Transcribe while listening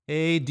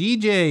Hey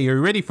DJ, are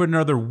you ready for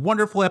another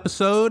wonderful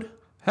episode?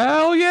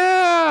 Hell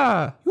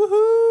yeah!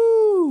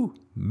 Woohoo!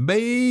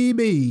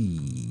 Baby!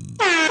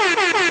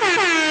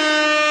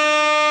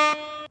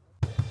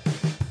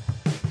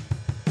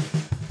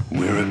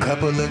 We're a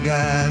couple of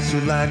guys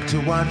who like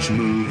to watch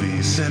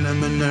movies,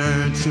 cinema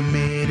nerds who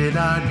made it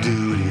our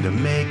duty to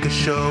make a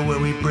show where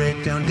we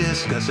break down,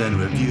 discuss, and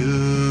review.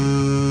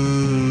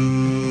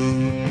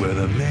 We're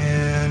the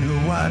men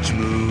who watch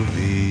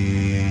movies.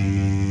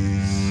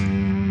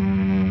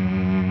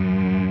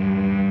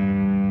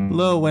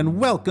 Hello and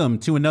welcome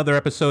to another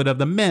episode of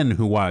The Men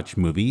Who Watch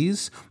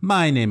Movies.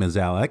 My name is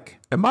Alec.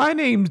 And my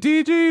name's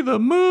DJ, the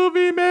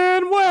Movie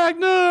Man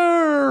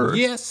Wagner!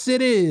 Yes,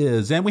 it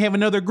is. And we have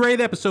another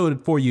great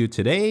episode for you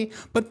today.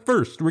 But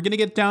first, we're going to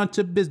get down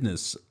to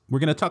business. We're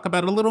going to talk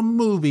about a little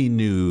movie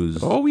news.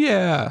 Oh,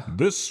 yeah.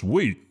 This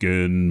week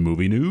in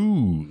movie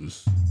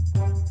news.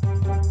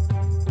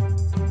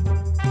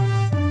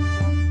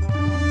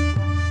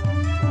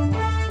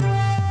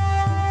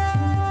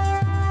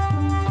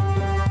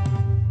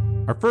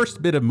 Our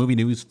first bit of movie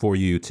news for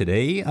you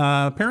today.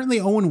 Apparently,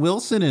 Owen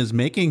Wilson is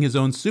making his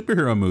own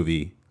superhero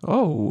movie.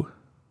 Oh.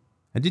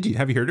 Have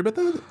you heard about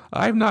that?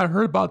 I've not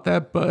heard about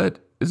that, but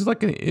is it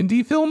like an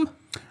indie film?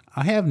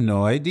 I have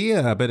no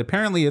idea, but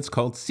apparently it's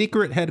called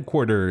Secret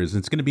Headquarters.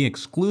 It's going to be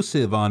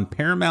exclusive on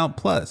Paramount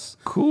Plus.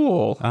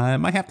 Cool. I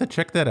might have to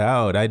check that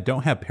out. I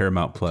don't have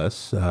Paramount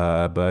Plus,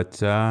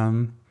 but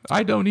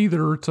I don't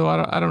either, so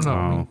I don't know.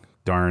 Oh,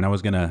 darn! I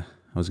was gonna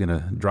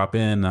drop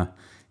in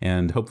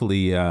and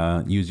hopefully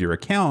use your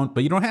account,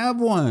 but you don't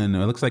have one.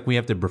 It looks like we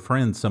have to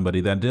befriend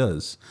somebody that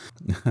does.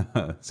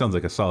 Sounds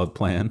like a solid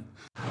plan.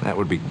 That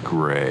would be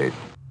great.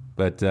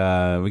 But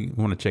we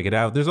want to check it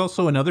out. There's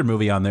also another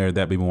movie on there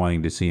that we've been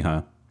wanting to see,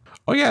 huh?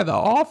 Oh, yeah, The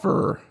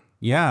Offer.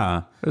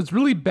 Yeah. It's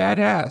really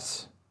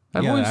badass.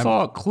 I've only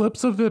saw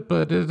clips of it,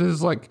 but it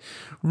is like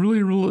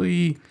really,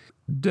 really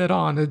dead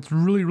on. It's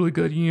really, really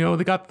good. You know,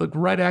 they got the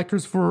right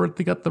actors for it.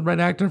 They got the right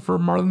actor for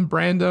Marlon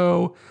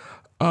Brando.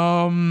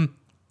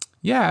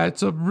 Yeah,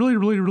 it's a really,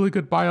 really, really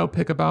good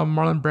biopic about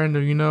Marlon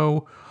Brando. You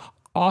know,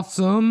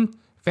 awesome,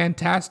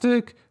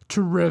 fantastic,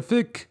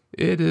 terrific.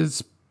 It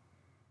is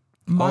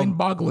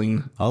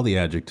mind-boggling. All the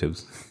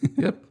adjectives.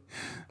 Yep.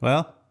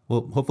 Well,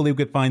 hopefully we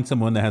could find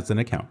someone that has an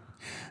account.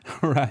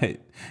 All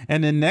right.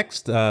 And then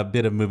next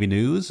bit of movie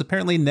news.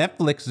 Apparently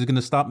Netflix is going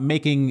to stop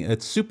making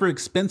super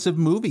expensive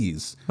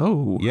movies.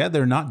 Oh. Yeah,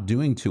 they're not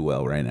doing too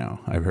well right now,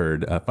 I've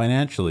heard,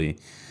 financially.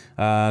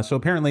 So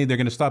apparently they're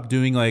going to stop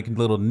doing like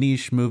little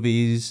niche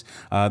movies.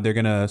 They're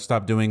going to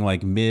stop doing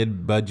like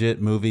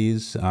mid-budget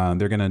movies.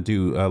 They're going to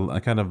do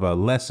a kind of a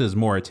less is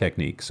more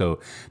technique. So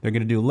they're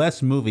going to do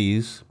less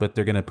movies, but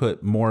they're going to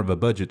put more of a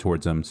budget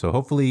towards them. So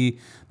hopefully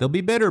they'll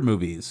be better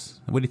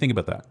movies. What do you think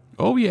about that?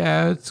 Oh,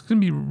 yeah. It's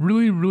going to be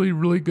really, really,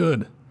 really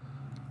good.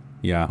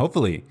 Yeah,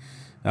 hopefully.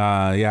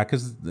 Yeah,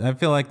 because I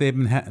feel like they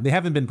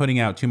haven't been putting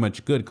out too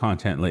much good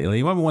content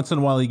lately. Once in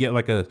a while you get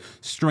like a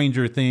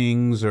Stranger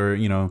Things or,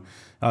 you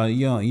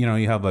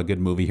have a good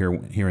movie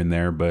here and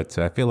there, but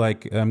I feel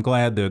like I'm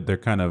glad that they're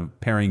kind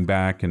of paring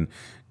back and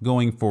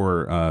going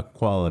for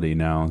quality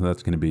now.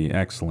 That's going to be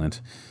excellent.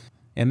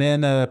 And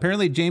then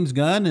apparently James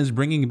Gunn is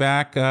bringing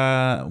back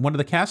one of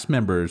the cast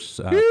members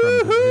from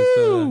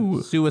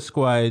his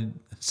Suicide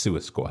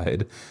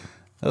Squad.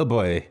 Oh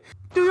boy.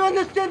 Do you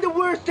understand the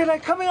words that are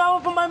coming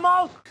out of my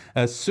mouth?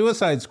 A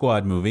Suicide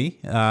Squad movie.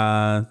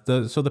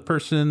 The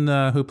person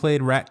who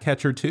played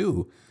Ratcatcher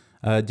 2,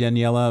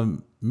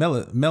 Daniela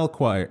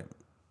Melchior.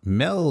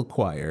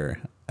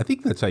 I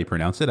think that's how you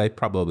pronounce it. I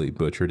probably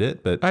butchered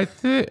it, but I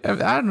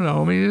don't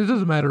know. I mean, it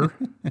doesn't matter.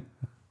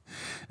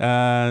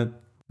 But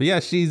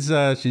yeah, she's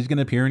going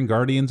to appear in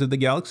Guardians of the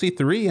Galaxy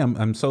 3.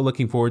 I'm so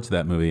looking forward to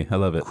that movie. I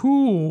love it.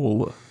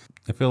 Cool.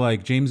 I feel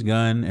like James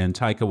Gunn and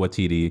Taika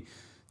Waititi,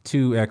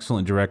 two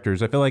excellent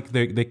directors. I feel like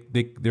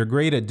they're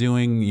great at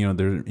doing,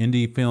 their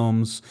indie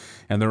films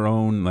and their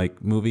own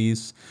like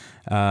movies.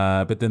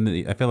 But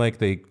then I feel like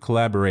they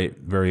collaborate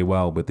very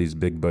well with these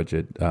big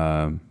budget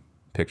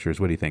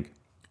pictures. What do you think?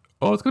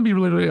 Oh, it's going to be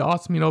really, really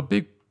awesome.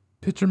 Big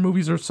picture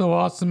movies are so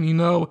awesome.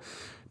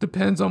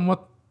 Depends on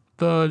what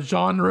the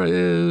genre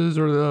is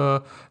or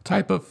the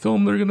type of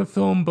film they're going to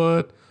film,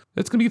 but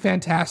it's going to be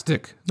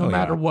fantastic no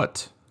matter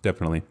what.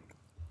 Definitely.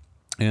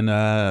 And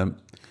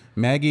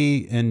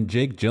Maggie and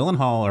Jake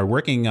Gyllenhaal are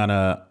working on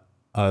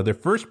their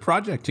first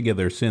project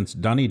together since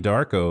Donnie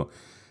Darko.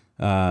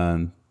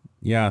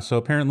 So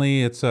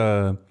apparently it's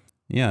a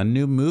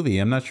new movie.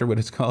 I'm not sure what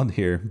it's called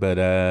here, but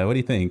what do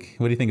you think?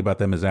 What do you think about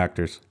them as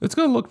actors? It's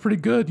going to look pretty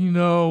good,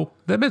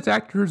 Them as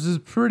actors is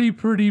pretty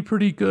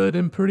good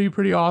and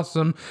pretty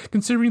awesome,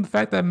 considering the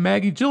fact that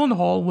Maggie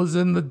Gyllenhaal was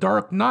in The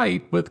Dark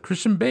Knight with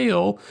Christian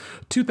Bale,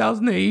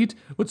 2008,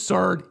 which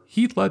starred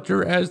Heath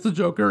Ledger as the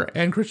Joker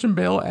and Christian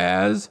Bale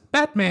as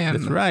Batman.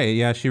 That's right.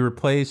 Yeah, she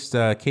replaced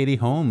Katie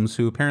Holmes,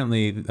 who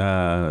apparently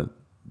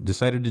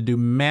decided to do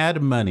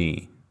Mad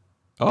Money.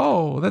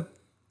 Oh, that...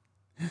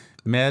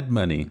 Mad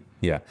Money.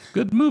 Yeah.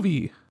 Good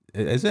movie.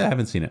 Is it? I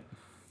haven't seen it.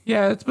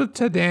 Yeah, it's with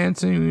Ted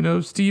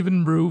Danson,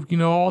 Stephen Root,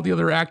 all the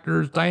other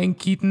actors, Diane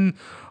Keaton,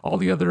 all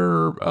the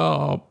other.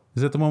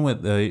 Is that the one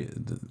with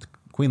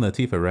Queen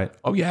Latifah, right?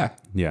 Oh yeah,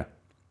 Yeah,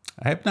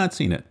 I have not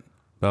seen it.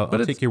 Well, but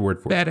I'll take your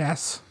word for it.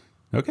 badass.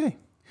 Okay.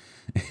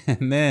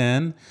 And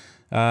then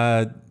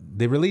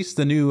they released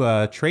the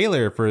new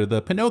trailer for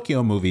the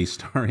Pinocchio movie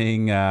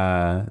starring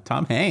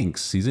Tom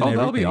Hanks. He's in everything.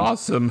 That'll be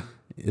awesome.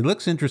 It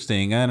looks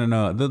interesting. I don't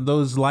know.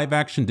 Those live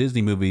action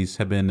Disney movies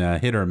have been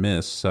hit or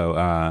miss. So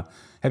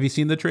have you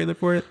seen the trailer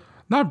for it?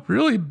 Not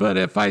really, but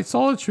if I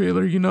saw the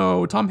trailer,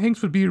 Tom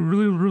Hanks would be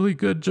really, really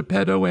good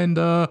Geppetto. And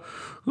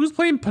who's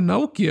playing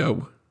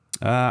Pinocchio?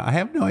 I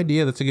have no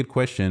idea. That's a good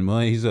question. Well,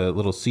 he's a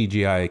little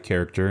CGI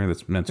character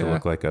that's meant to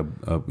look like a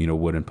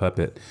wooden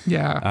puppet.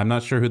 Yeah. I'm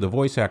not sure who the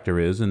voice actor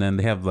is. And then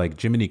they have like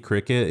Jiminy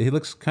Cricket. He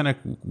looks kind of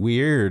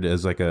weird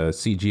as like a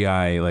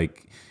CGI,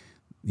 like,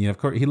 of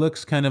course he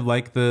looks kind of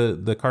like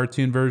the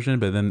cartoon version,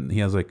 but then he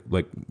has like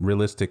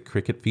realistic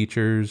cricket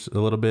features a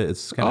little bit.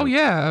 It's kind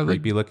of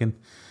creepy looking.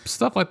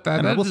 Stuff like that.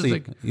 And That's we'll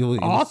just see.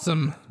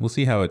 Awesome. We'll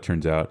see how it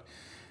turns out.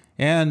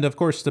 And of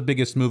course, the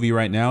biggest movie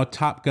right now,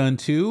 Top Gun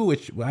 2,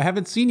 which I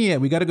haven't seen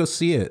yet. We got to go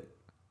see it.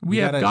 We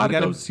have got to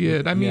go see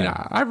it. I mean,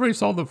 I already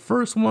saw the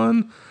first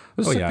one.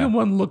 The second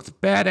one looks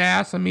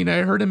badass. I mean,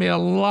 I heard it made a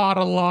lot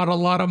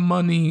of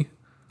money.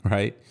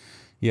 Right?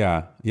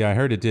 Yeah. I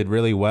heard it did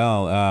really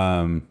well.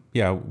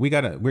 We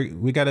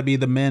gotta be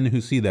the men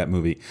who see that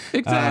movie.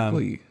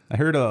 Exactly. I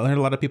heard a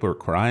lot of people are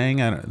crying.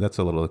 That's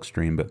a little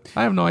extreme, but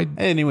I have no idea.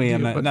 Anyway,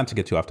 not to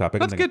get too off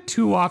topic. Let's get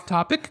too off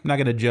topic. I'm not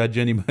going to judge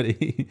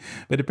anybody,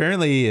 but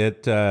apparently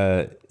it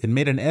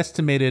made an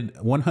estimated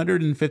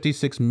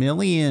 $156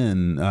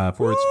 million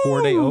for its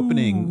 4-day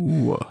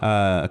opening,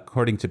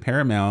 according to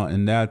Paramount,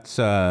 and that's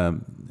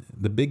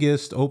the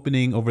biggest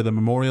opening over the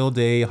Memorial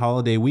Day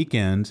holiday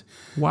weekend.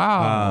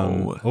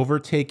 Wow!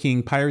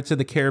 Overtaking Pirates of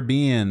the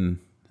Caribbean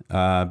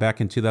back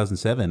in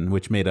 2007,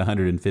 which made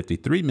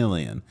 $153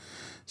 million.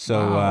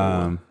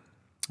 So,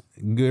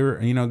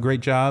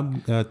 great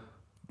job,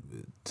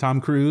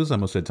 Tom Cruise. I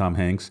almost said Tom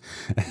Hanks.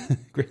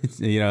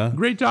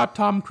 Great job,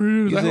 Tom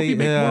Cruise. I hope you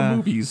make more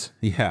movies.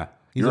 Yeah,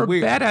 You're a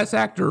badass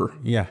actor.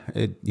 Yeah,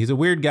 he's a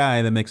weird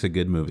guy that makes a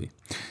good movie.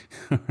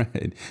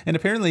 Right. And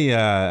apparently,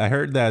 I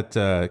heard that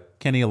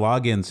Kenny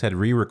Loggins had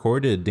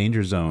re-recorded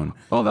Danger Zone.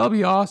 Oh, that'll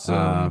be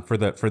awesome for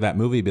that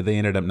movie, but they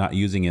ended up not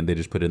using it. They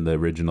just put in the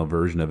original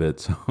version of it.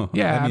 So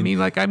yeah, I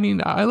mean,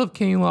 I love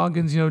Kenny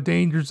Loggins.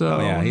 Danger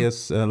Zone. Oh yeah, he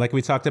is like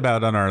we talked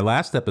about on our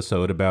last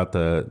episode about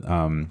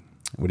the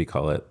what do you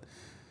call it?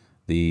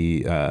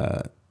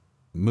 The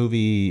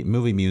movie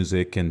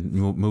music and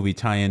movie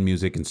tie-in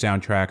music and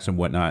soundtracks and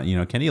whatnot.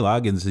 Kenny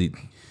Loggins.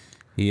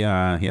 He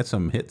had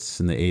some hits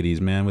in the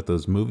 80s, man, with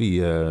those movie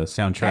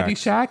soundtracks.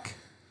 Caddyshack?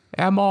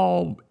 Am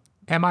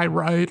I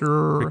right?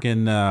 Or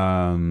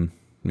freaking,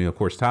 of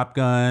course, Top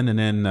Gun, and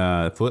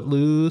then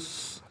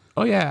Footloose.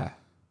 Oh yeah,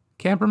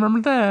 can't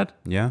remember that.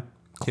 Yeah,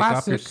 Classic. Kick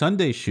off your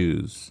Sunday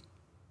shoes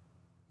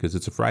because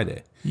it's a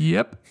Friday.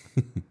 Yep.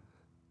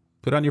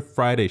 Put on your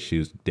Friday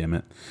shoes, damn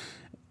it.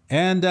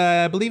 And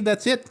I believe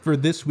that's it for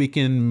this week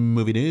in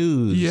movie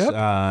news. Yep.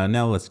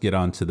 Now let's get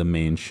on to the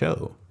main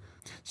show.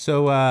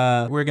 So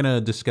we're going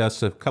to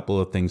discuss a couple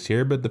of things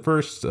here, but the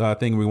first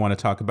thing we want to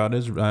talk about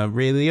is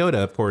Ray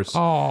Liotta, of course.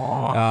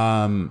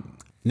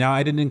 Now,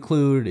 I didn't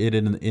include it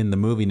in the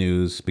movie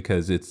news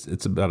because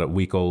it's about a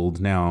week old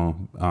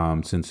now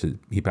since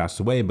he passed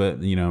away.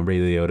 But, Ray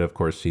Liotta, of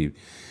course,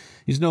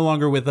 he's no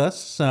longer with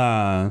us.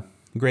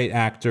 Great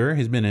actor.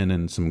 He's been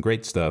in some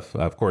great stuff.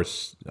 Of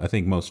course, I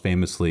think most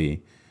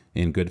famously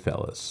in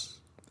Goodfellas.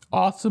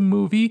 Awesome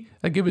movie.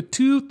 I give it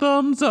 2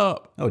 thumbs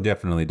up. Oh,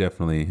 definitely.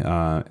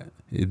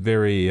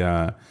 Very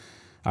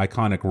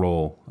iconic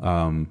role.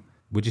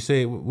 Would you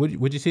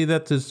say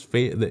that's his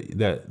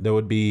that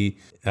would be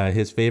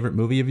his favorite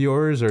movie of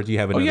yours, or do you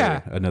have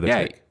another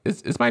pick?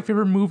 It's my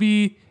favorite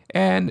movie,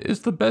 and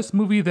it's the best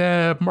movie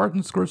that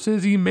Martin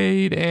Scorsese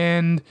made,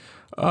 and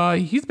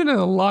he's been in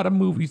a lot of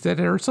movies that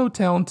are so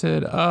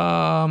talented.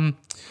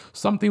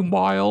 Something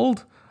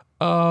Wild,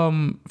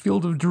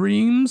 Field of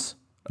Dreams.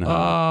 We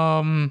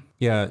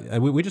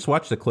just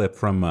watched a clip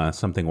from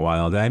Something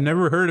Wild. I've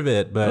never heard of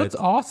it, but that's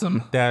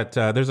awesome. That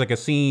there's like a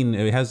scene.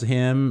 It has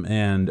him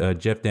and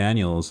Jeff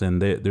Daniels,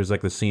 and there's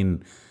like the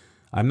scene.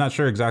 I'm not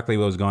sure exactly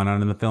what was going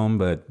on in the film,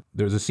 but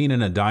there's a scene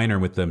in a diner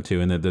with them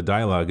too, and the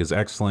dialogue is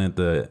excellent.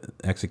 The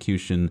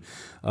execution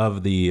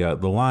of the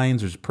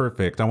lines is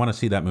perfect. I want to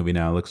see that movie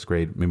now. It looks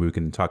great. Maybe we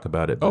can talk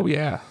about it. Oh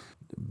yeah,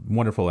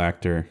 wonderful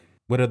actor.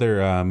 What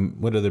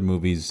other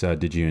movies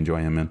did you enjoy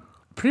him in?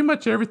 Pretty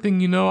much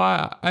everything.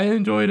 I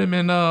enjoyed him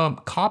in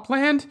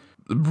Copland.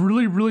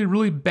 Really, really,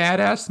 really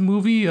badass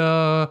movie.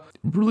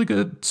 Really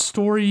good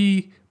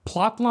story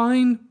plot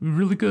line.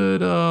 Really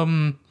good,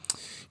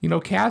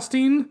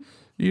 casting.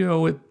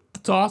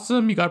 It's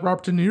awesome. You got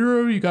Robert De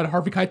Niro. You got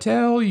Harvey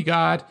Keitel. You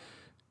got,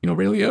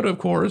 Ray Liotta, of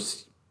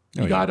course.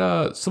 You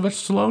got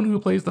Sylvester Stallone, who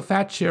plays the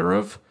fat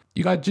sheriff.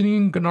 You got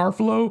Janine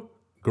Garofalo.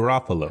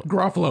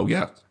 Garofalo,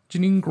 yeah.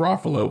 Janine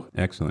Garofalo.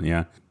 Excellent,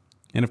 yeah.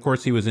 And of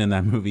course, he was in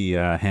that movie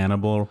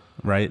Hannibal,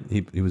 right?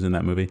 He was in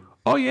that movie.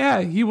 Oh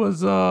yeah, he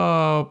was.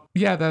 That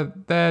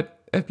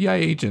FBI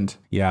agent.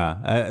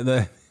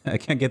 Yeah, I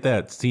can't get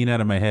that scene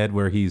out of my head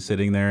where he's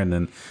sitting there and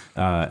then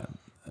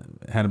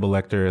Hannibal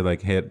Lecter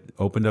like had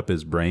opened up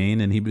his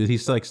brain and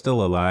he's like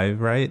still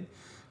alive, right?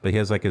 But he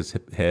has like his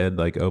head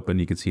like open.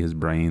 You can see his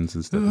brains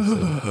and stuff.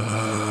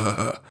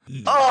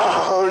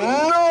 Oh,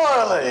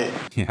 gnarly!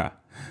 Yeah.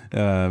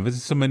 But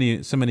so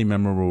many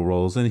memorable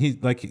roles, and he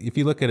like if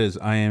you look at his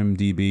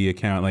IMDb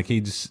account, like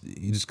he's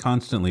just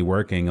constantly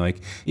working.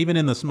 Like even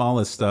in the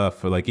smallest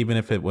stuff, like even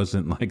if it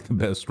wasn't like the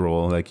best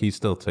role, like he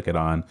still took it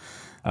on.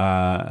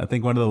 I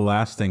think one of the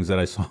last things that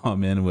I saw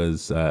him in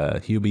was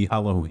Hubie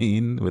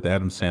Halloween with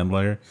Adam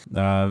Sandler.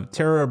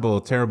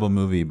 Terrible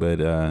movie, but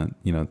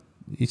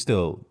he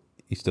still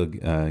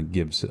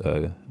gives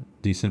a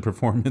decent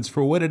performance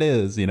for what it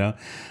is.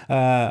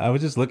 I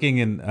was just looking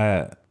and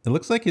it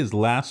looks like his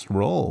last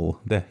role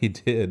that he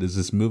did is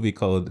this movie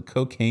called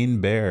Cocaine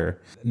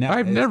Bear. Now,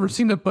 I've never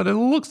seen it, but it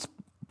looks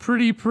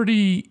pretty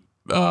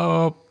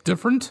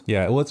different.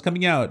 Yeah, well, it's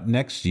coming out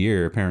next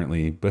year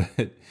apparently, but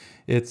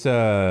it's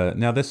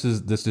now this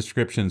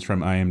description's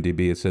from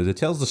IMDb. It says it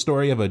tells the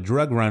story of a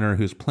drug runner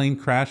whose plane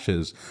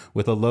crashes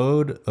with a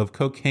load of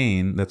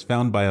cocaine that's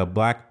found by a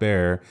black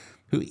bear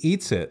who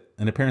eats it,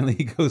 and apparently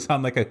he goes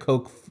on like a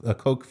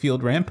coke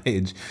fueled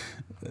rampage.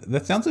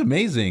 That sounds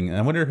amazing. I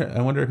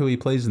wonder who he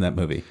plays in that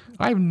movie.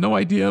 I have no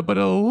idea, but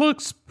it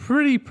looks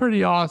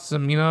pretty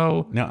awesome.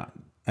 Now,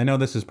 I know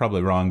this is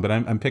probably wrong, but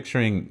I'm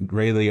picturing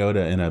Ray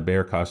Liotta in a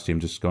bear costume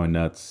just going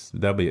nuts.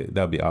 That'd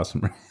be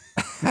awesome.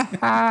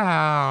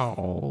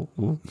 How?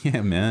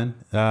 Yeah, man.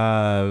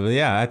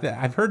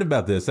 I've heard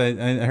about this. I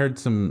heard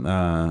some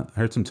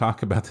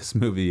talk about this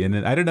movie,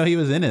 and I don't know he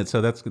was in it. So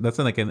that's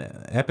like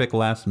an epic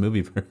last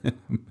movie for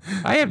him.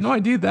 I have no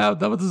idea that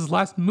was his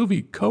last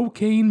movie,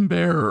 Cocaine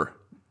Bear.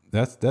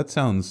 That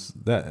sounds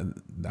that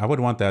I would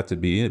want that to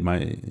be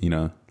my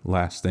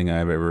last thing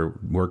I've ever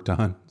worked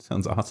on.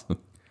 Sounds awesome.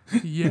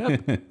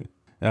 Yep.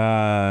 Like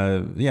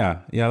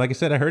I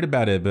said, I heard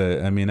about it,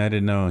 but I mean, I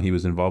didn't know he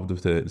was involved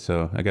with it,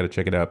 so I got to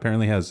check it out.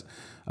 Apparently has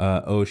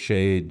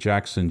O'Shea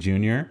Jackson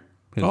Jr.,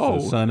 who's the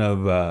son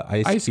of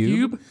Ice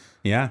Cube.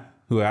 Yeah,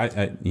 who I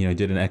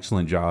did an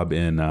excellent job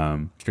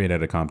in Straight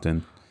Outta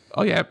Compton.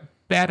 Oh yeah,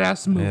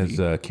 badass movie.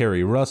 Has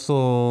Kerry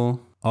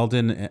Russell,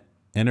 Alden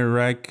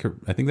Ehrenreich,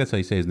 I think that's how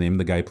you say his name.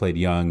 The guy played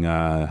young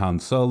Han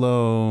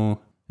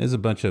Solo. There's a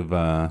bunch of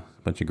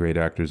great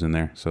actors in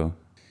there. So,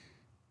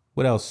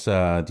 what else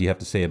do you have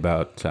to say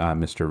about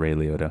Mr. Ray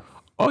Liotta?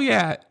 Oh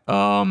yeah,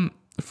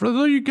 for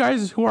those of you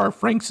guys who are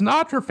Frank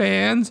Sinatra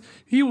fans,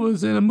 he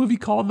was in a movie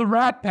called The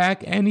Rat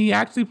Pack, and he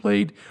actually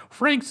played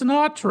Frank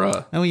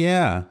Sinatra. Oh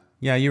yeah,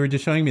 you were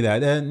just showing me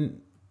that. And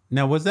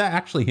now, was that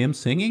actually him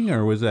singing,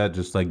 or was that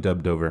just like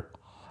dubbed over?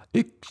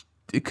 It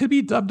could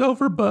be dubbed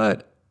over,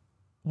 but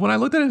when I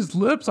looked at his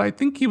lips, I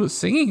think he was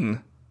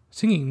singing.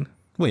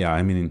 Well, yeah,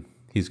 I mean,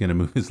 he's going to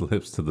move his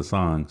lips to the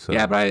song. So.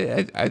 Yeah, but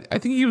I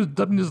think he was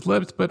dubbing his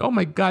lips, but oh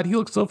my God, he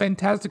looks so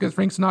fantastic as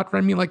Frank Sinatra.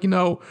 I mean,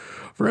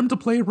 for him to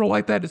play a role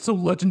like that, it's so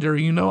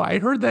legendary. I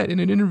heard that in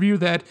an interview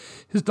that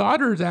his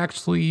daughters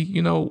actually,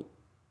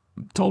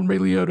 told Ray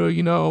Liotta,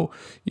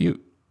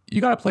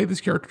 you got to play this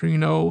character,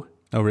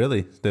 Oh,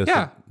 really?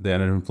 Yeah.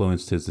 That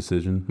influenced his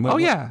decision?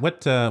 Yeah.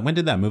 When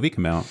did that movie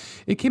come out?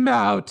 It came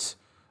out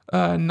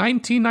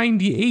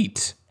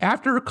 1998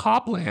 after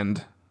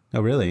Copland.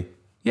 Oh, really?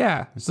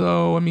 Yeah.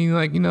 So, I mean,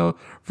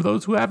 for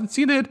those who haven't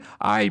seen it,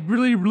 I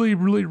really, really,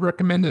 really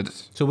recommend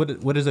it. So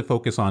what does it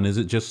focus on? Is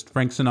it just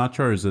Frank Sinatra,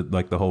 or is it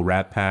like the whole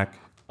Rat Pack?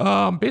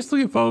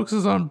 Basically it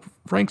focuses on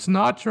Frank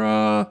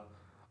Sinatra,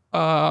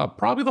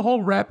 probably the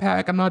whole Rat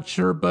Pack. I'm not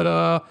sure,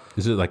 but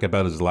is it like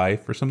about his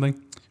life or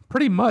something?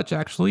 Pretty much,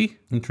 actually.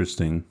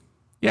 Interesting.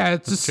 Yeah,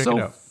 it's just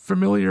so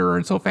familiar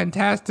and so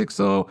fantastic.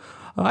 So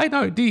I had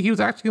no idea he was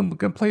actually going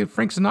to play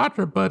Frank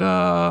Sinatra, but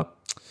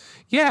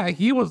yeah,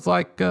 he was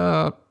like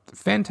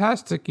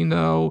fantastic,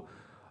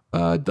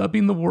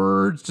 dubbing the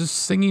words, just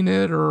singing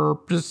it, or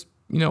just,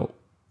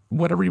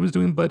 whatever he was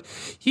doing. But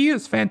he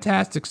is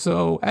fantastic.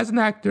 So as an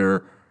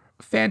actor,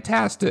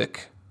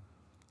 fantastic.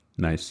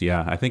 Nice.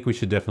 Yeah, I think we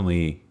should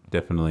definitely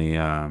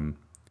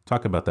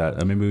talk about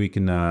that. Maybe we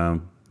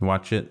can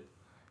watch it.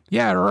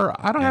 Yeah, or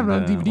I don't have it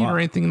on DVD or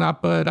anything,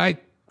 but I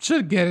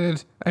should get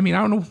it. I mean, I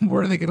don't know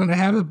where they're going to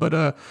have it,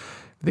 but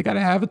they got to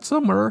have it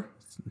somewhere.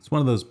 It's one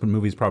of those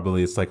movies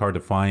probably it's like hard to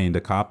find a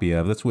copy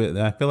of. That's what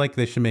I feel like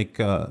they should make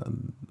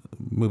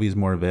movies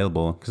more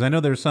available, because I know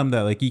there's some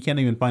that like you can't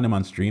even find them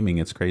on streaming.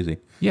 It's crazy.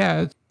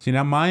 Yeah. See,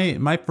 now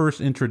my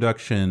first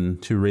introduction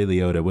to Ray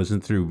Liotta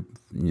wasn't through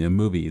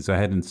movies. I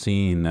hadn't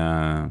seen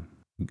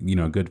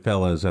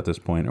Goodfellas at this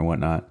point or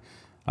whatnot.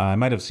 I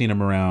might have seen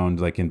him around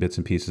like in bits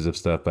and pieces of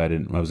stuff, but I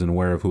wasn't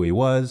aware of who he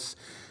was.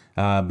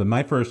 But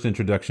my first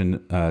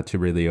introduction to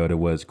Ray Liotta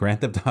was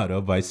Grand Theft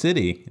Auto Vice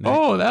City.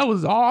 That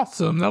was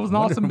awesome. That was an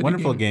awesome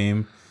wonderful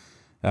game.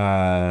 It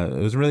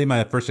was really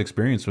my first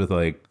experience with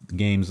like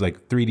games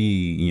like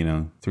 3D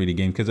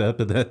game, because up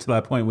to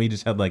that point we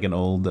just had like an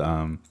old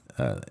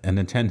a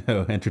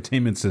Nintendo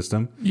Entertainment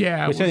System.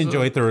 Yeah, which I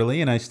enjoyed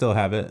thoroughly, and I still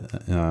have it.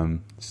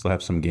 Still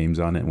have some games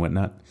on it and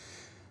whatnot.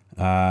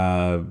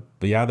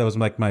 But yeah, that was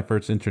like my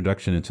first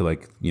introduction into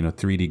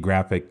 3D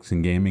graphics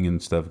and gaming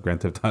and stuff.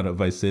 Grand Theft Auto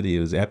Vice City, it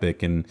was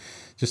epic, and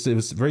it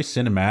was very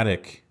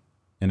cinematic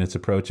in its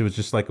approach. It was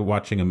just like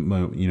watching a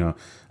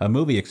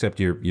movie, except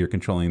you're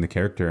controlling the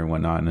character and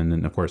whatnot. And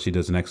then of course he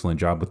does an excellent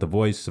job with the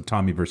voice of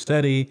Tommy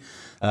Vercetti,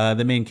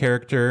 the main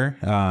character.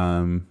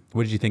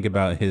 What did you think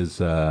about his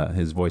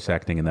voice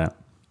acting in that?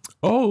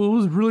 Oh, it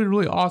was really,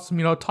 really awesome.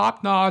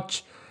 Top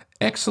notch,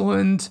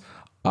 excellent,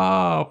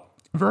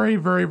 very,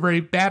 very,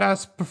 very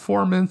badass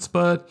performance.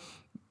 But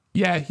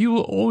yeah, he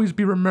will always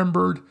be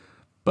remembered,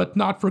 but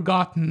not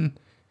forgotten.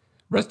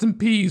 Rest in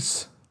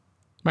peace,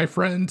 my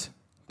friend.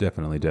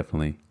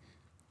 Definitely.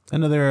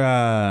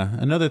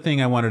 Another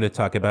thing I wanted to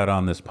talk about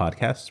on this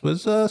podcast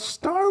was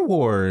Star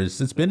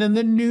Wars. It's been in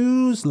the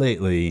news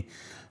lately.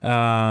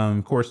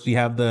 Of course, you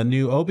have the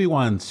new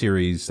Obi-Wan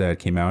series that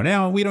came out.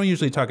 Now, we don't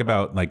usually talk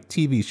about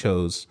TV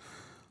shows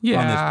on this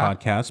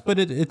podcast, but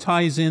it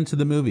ties into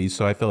the movie,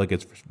 so I feel like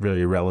it's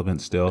very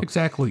relevant still.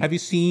 Exactly. Have you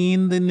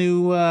seen the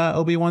new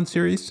Obi-Wan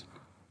series?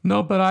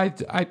 No, but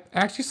I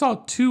actually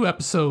saw 2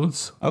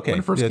 episodes when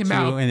it first came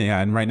out.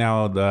 And right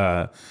now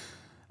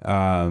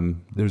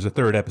there's a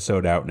 3rd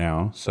episode out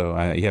now, so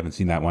you haven't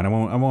seen that one. I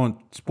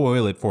won't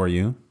spoil it for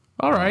you.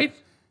 All right.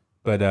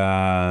 But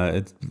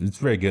it's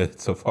very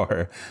good so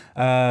far.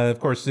 Of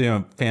course,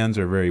 fans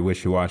are very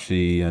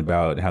wishy-washy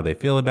about how they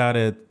feel about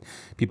it.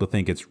 People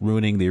think it's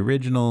ruining the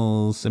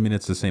originals. I mean,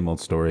 it's the same old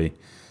story.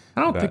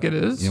 I don't think it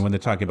is. When they're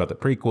talking about the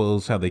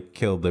prequels, how they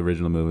killed the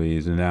original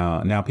movies, and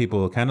now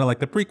people kind of like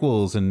the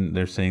prequels, and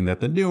they're saying that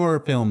the newer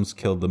films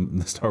killed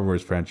the Star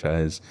Wars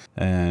franchise,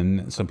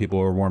 and some people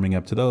are warming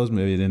up to those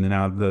movies, and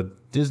now the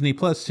Disney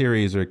Plus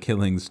series are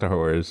killing Star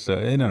Wars. So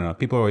I don't know.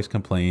 People always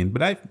complain,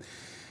 but I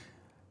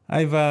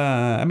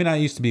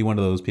used to be one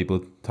of those people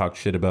who talk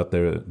shit about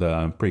the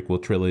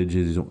prequel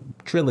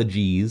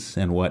trilogies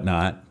and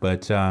whatnot.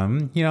 But,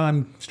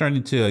 I'm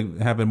starting to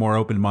have a more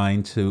open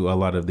mind to a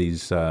lot of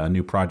these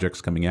new projects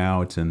coming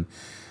out. And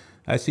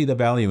I see the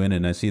value in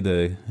it. And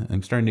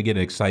I'm starting to get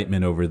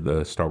excitement over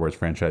the Star Wars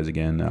franchise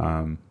again.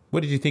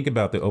 What did you think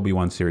about the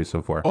Obi-Wan series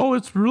so far? Oh,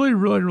 it's really,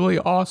 really, really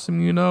awesome.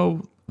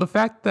 The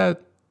fact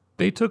that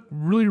they took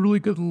really, really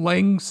good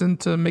lengths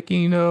into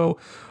making,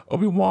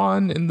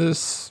 Obi-Wan in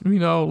this,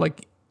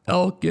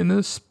 Alec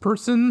Guinness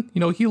person.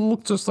 He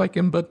looks just like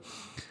him, but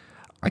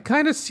I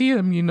kind of see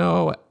him,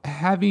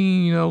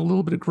 having, a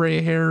little bit of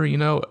gray hair.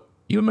 Ewan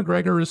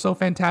McGregor is so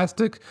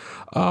fantastic.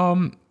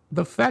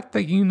 The fact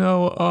that,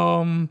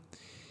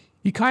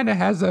 he kind of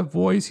has that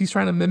voice. He's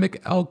trying to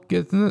mimic Alec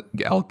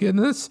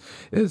Guinness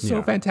is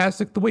so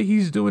fantastic. The way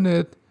he's doing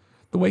it,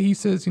 the way he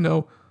says,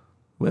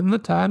 when the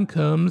time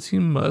comes, he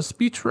must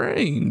be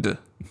trained.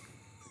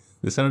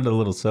 It sounded a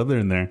little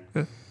southern there.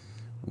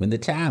 When the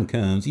time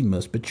comes, he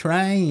must be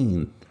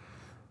trained.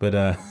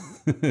 But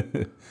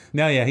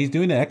no, yeah, he's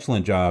doing an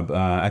excellent job.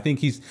 I think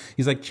he's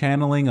like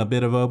channeling a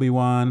bit of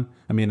Obi-Wan.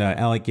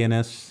 Alec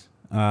Guinness.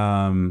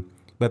 But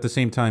at the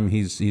same time,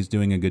 he's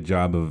doing a good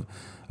job of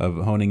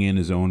honing in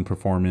his own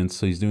performance.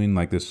 So he's doing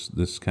like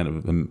this kind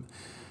of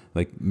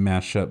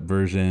mashup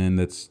version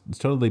that's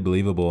totally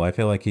believable. I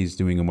feel like he's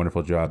doing a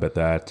wonderful job at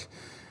that.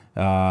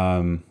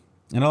 And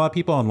a lot of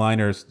people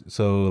online are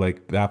so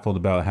baffled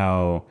about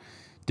how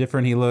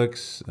different he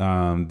looks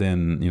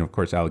than, of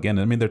course, Alec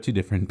Guinness. They're 2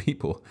 different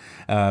people.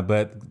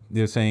 But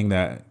they're saying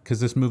that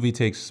because this movie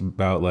takes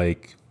about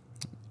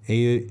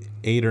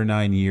 8 or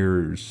 9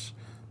 years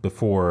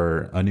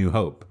before A New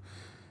Hope.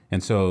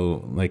 And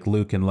so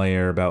Luke and Leia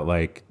are about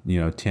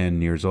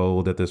 10 years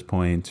old at this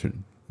point, or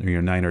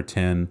 9 or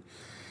 10.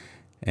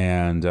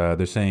 And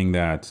they're saying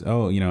that,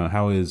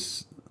 how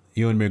is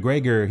Ewan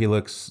McGregor? He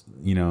looks,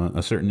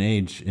 a certain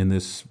age in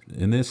this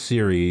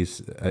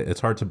series.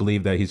 It's hard to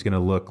believe that he's going to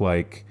look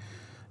like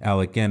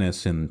Alec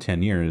Guinness in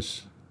 10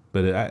 years.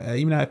 But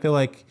I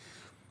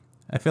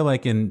feel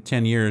like in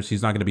 10 years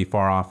he's not going to be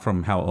far off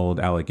from how old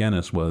Alec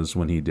Guinness was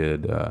when he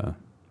did A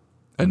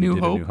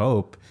New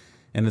Hope.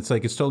 And it's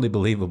it's totally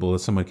believable that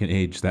someone can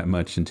age that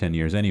much in 10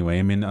 years anyway.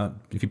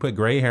 If you put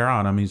gray hair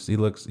on him, he's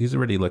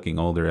already looking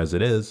older as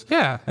it is.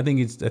 Yeah. I think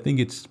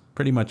it's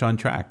pretty much on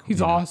track.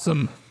 He's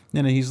awesome.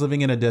 And he's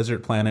living in a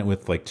desert planet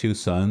with 2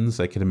 suns.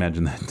 I can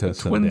imagine that does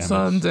some twin damage.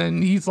 sons,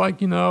 and he's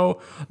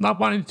not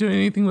wanting to do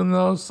anything with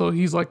those. So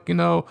he's I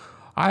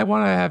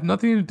want to have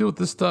nothing to do with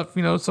this stuff,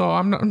 so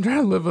I'm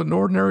trying to live an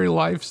ordinary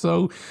life.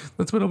 So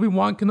that's what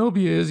Obi-Wan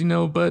Kenobi is,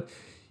 but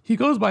he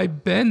goes by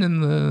Ben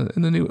in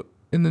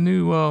the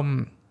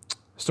new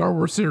Star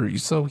Wars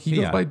series. So he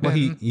goes by Ben.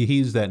 Well, he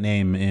used that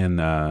name in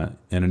A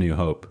New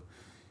Hope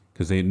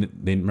because they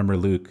remember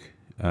Luke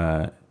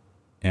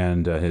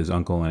and his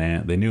uncle and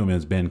aunt. They knew him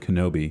as Ben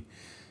Kenobi,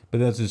 but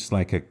that's just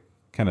a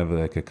kind of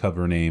a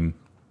cover name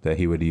that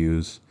he would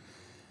use.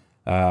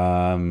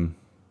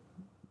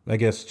 I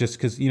guess just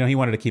because he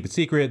wanted to keep it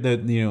secret.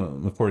 That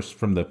of course,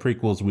 from the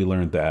prequels we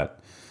learned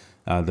that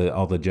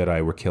all the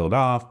Jedi were killed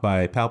off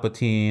by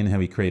Palpatine. How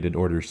he created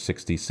Order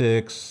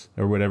 66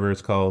 or whatever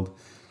it's called.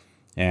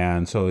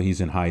 And so he's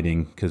in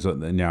hiding because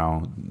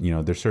now,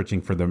 they're searching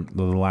for the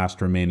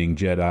last remaining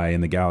Jedi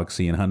in the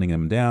galaxy and hunting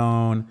them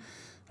down.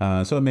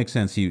 So it makes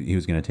sense he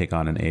was going to take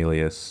on an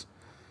alias.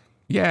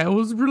 Yeah, it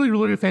was really,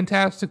 really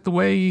fantastic. The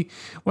way,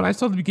 when I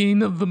saw the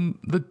beginning of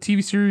the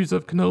TV series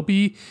of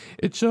Kenobi,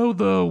 it showed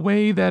the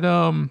way that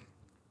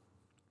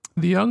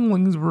the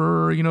younglings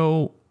were,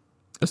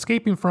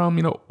 escaping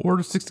from,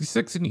 Order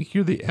 66, and you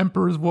hear the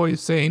Emperor's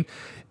voice saying,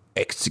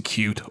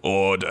 "Execute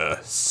Order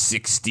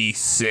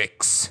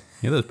 66.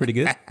 Yeah, that was pretty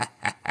good.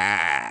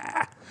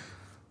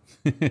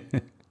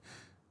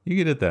 You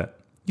good at that.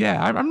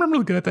 Yeah, I'm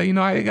really good at that.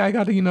 I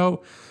got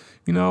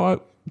to,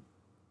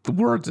 the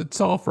words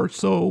itself are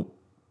so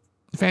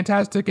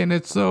fantastic, and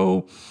it's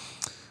so,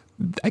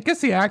 I guess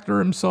the actor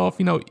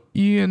himself,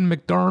 Ian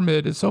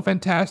McDermott is so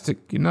fantastic.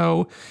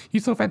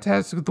 He's so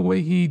fantastic with the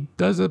way he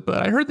does it.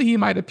 But I heard that he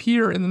might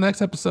appear in the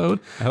next episode.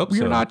 I hope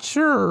so. We're not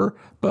sure,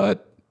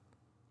 but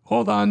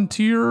hold on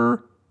to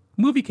your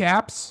movie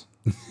caps.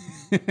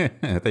 I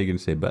thought you were going to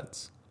say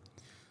butts.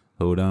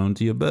 Hold on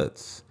to your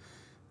butts.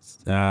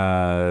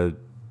 Yeah,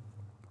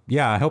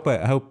 I hope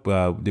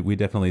that we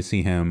definitely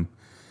see him.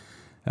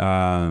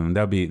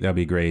 That'd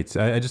be great.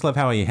 I just love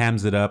how he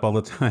hams it up all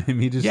the time.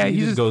 He just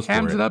goes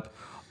hams for it. it up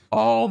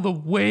all the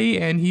way,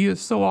 and he is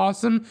so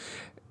awesome.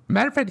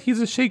 Matter of fact, he's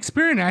a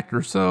Shakespearean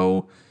actor,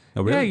 so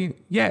Oh, really?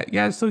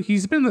 yeah. So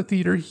he's been in the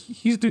theater.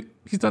 He's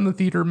done the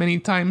theater many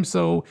times,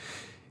 so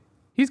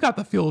he's got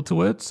the feel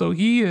to it. So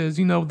he is,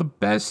 the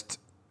best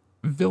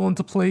villain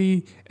to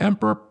play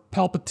Emperor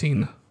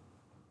Palpatine.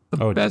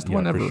 The best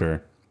one ever. For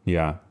sure.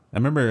 Yeah, I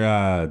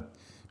remember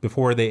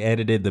before they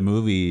edited the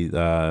movie.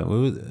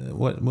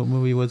 What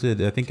movie was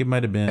it? I think it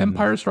might have been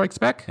Empire Strikes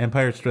Back.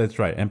 That's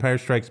right. Empire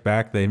Strikes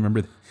Back. They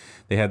remember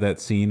they had that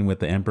scene with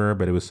the Emperor,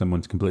 but it was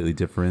someone completely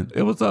different.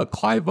 It was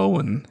Clive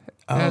Owen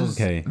as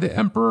the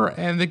Emperor,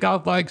 and they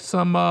got like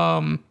some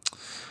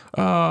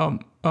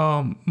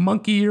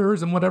monkey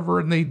ears and whatever,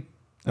 and they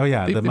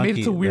the monkey made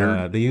it so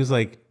weird. They use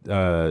like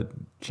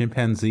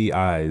chimpanzee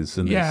eyes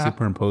and they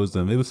superimposed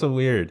them. It was so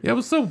weird. Yeah, it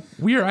was so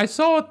weird. I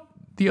saw it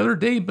the other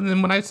day, but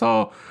then when I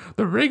saw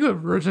the regular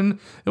version,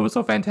 it was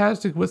so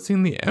fantastic with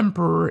seeing the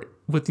Emperor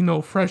with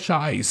fresh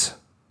eyes.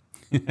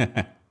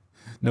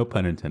 No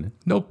pun intended.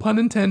 No pun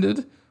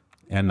intended.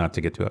 And not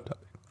to get too off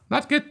topic.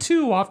 Not to get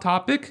too off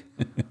topic.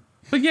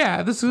 But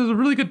yeah, this is a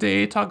really good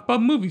day to talk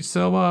about movies.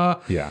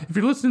 So if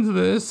you're listening to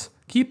this,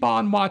 keep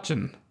on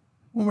watching.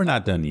 Well, we're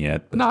not done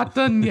yet. But... Not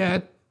done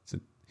yet.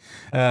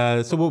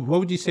 So what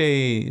would you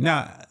say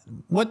now?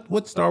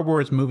 What Star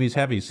Wars movies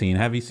have you seen?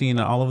 Have you seen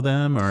all of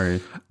them, or?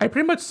 I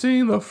pretty much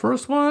seen the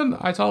first one.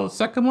 I saw the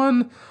second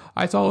one.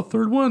 I saw the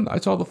third one. I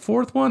saw the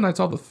fourth one. I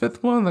saw the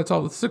fifth one. I saw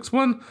the sixth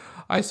one.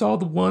 I saw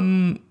the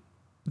one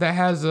that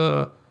has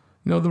the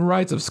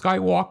Rise of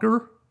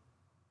Skywalker.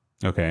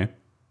 Okay.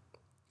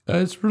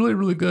 It's really,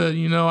 really good.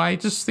 I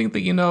just think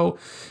that,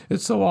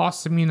 it's so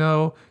awesome.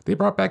 They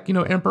brought back,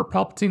 Emperor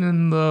Palpatine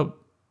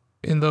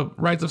in the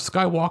Rise of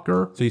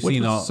Skywalker. So you've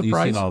seen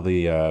all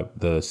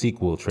the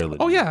sequel trilogy.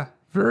 Oh yeah.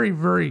 Very,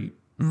 very,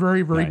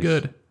 very, very Nice.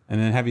 good.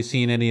 And then have you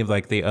seen any of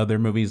like the other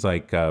movies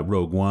like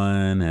Rogue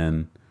One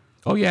and?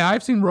 Oh yeah,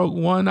 I've seen Rogue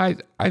One.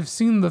 I've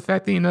seen the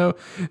fact that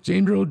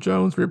James Earl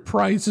Jones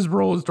reprised his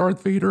role as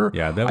Darth Vader.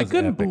 Yeah, that was I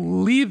couldn't epic.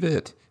 believe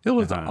it. It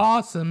was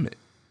awesome.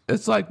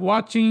 It's like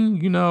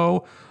watching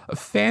a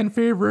fan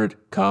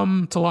favorite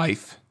come to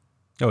life.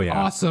 Oh yeah,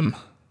 Awesome.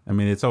 I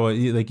mean, it's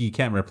always like you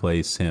can't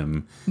replace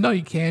him. No,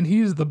 you can't.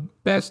 He's the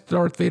best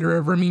Darth Vader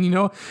ever. I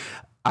mean,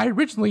 I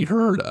originally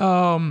heard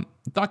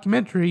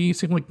documentary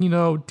saying like,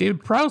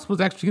 David Prowse was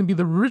actually going to be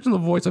the original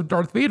voice of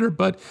Darth Vader,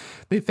 but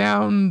they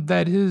found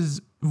that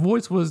his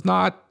voice was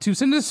not too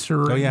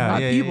sinister,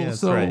 not evil. that's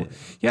so right.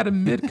 he had a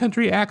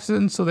mid-country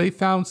accent, so they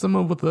found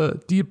someone with a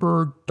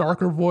deeper,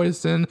 darker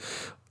voice, and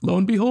lo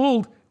and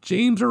behold,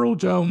 James Earl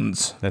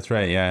Jones. That's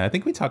right. Yeah, I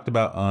think we talked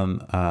about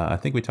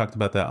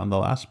that on the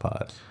last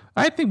pod.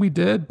 I think we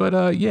did, but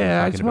I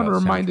just want to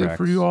about remind it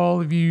for soundtracks.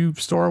 all of you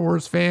Star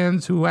Wars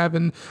fans who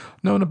haven't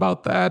known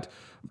about that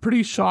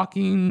pretty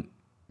shocking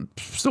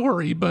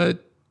story,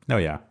 but Oh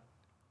yeah.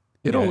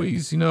 it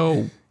always,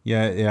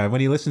 Yeah.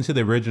 When you listen to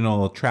the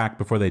original track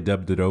before they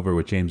dubbed it over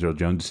with James Earl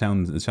Jones,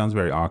 it sounds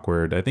very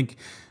awkward. I think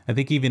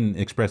he even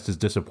expressed his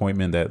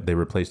disappointment that they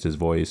replaced his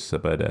voice,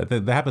 but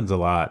that happens a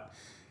lot.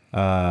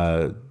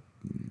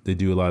 They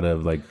do a lot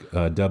of like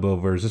dub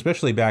overs,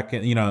 especially back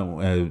in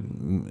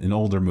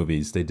older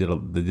movies. They did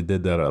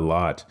that a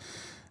lot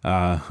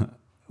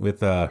with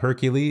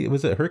Hercules.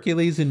 Was it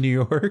Hercules in New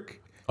York?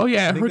 Oh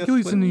yeah,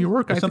 Hercules in New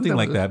York, or something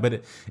like that. But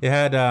it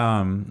had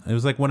it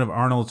was like one of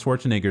Arnold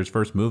Schwarzenegger's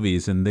first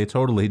movies, and they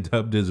totally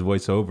dubbed his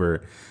voice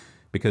over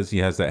because he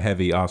has that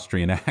heavy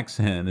Austrian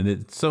accent, and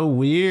it's so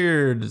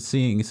weird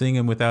seeing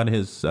him without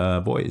his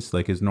voice,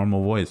 like his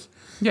normal voice.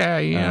 Yeah,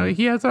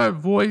 he has that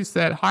voice,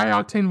 that high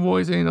octane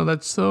voice,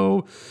 that's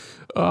so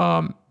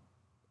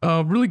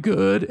really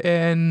good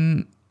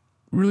and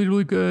really,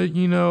 really good.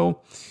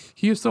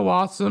 He is so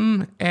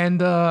awesome,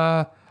 and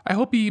I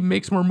hope he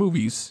makes more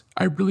movies.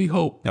 I really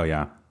hope Oh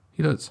yeah.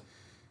 he does.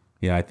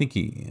 Yeah, I think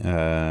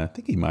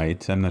he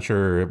might. I'm not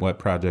sure what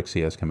projects he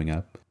has coming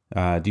up.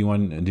 Do you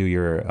want to do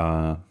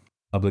your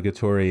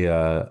obligatory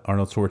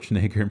Arnold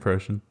Schwarzenegger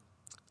impression?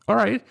 All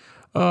right.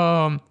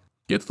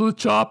 Get to the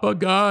chopper,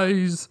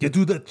 guys. Get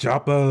to the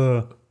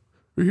chopper.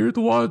 We're here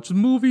to watch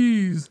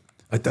movies.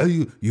 I tell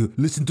you, you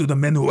listen to the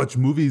men who watch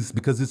movies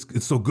because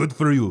it's so good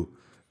for you.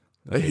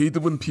 I hate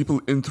it when people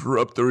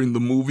interrupt during the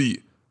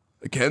movie.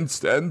 I can't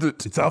stand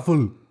it. It's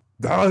awful.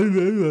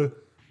 Random.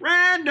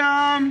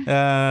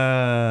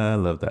 I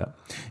love that.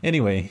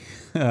 Anyway,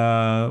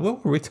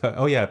 what were we talking?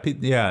 Oh yeah,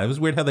 yeah. It was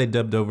weird how they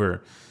dubbed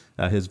over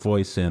his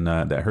voice in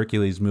that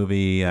Hercules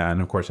movie,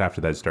 and of course after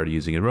that started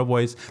using a real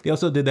voice. They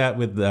also did that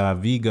with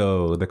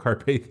Vigo, the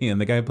Carpathian.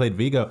 The guy who played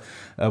Vigo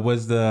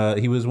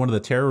he was one of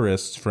the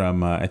terrorists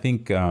from I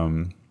think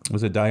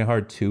was it Die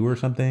Hard 2 or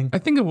something? I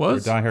think it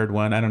was. Or Die Hard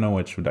 1. I don't know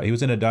which. He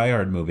was in a Die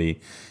Hard movie.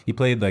 He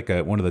played like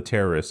one of the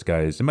terrorist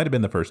guys. It might have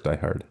been the first Die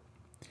Hard.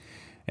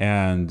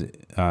 And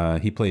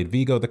he played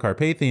Vigo the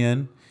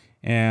Carpathian,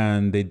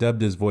 and they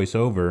dubbed his voice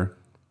over.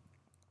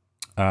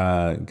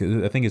 I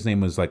think his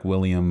name was like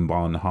William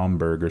von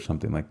Homburg or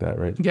something like that,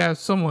 right? Yeah,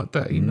 somewhat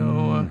that,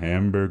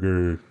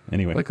 Hamburger.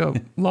 Anyway. like a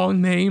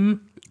long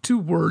name, too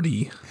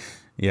wordy.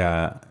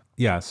 Yeah.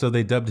 Yeah, so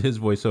they dubbed his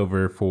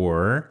voiceover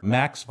for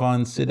Max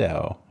von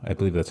Sydow. I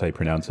believe that's how you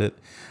pronounce it.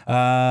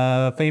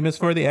 Famous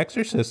for The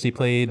Exorcist. He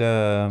played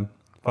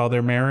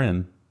Father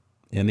Marin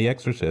in The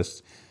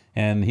Exorcist.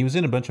 And he was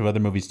in a bunch of other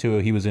movies, too.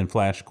 He was in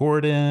Flash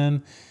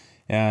Gordon.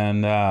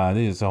 And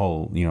there's a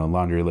whole,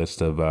 laundry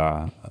list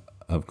of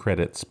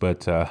credits.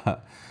 But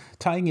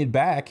tying it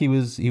back, he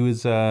was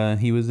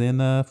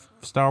in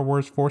Star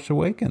Wars Force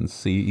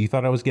Awakens. You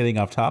thought I was getting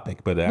off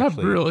topic, but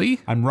actually, Not really.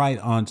 I'm right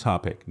on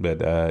topic.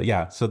 But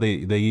yeah, so they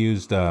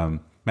used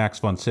Max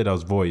von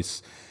Sydow's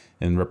voice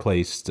and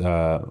replaced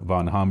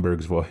von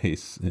Homburg's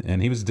voice,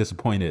 and he was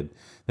disappointed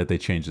that they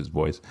changed his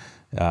voice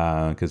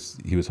because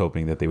he was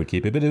hoping that they would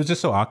keep it. But it was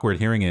just so awkward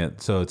hearing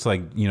it. So it's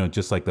like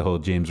just like the whole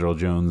James Earl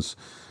Jones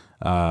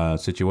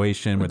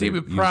situation where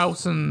David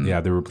Prowse and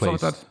they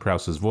replaced like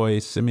Prowse's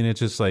voice. I mean, it's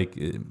just like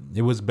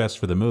it was best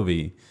for the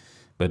movie,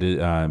 but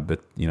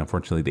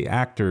fortunately the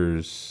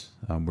actors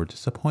were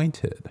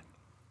disappointed.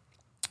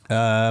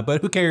 But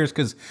who cares?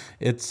 Because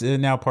it's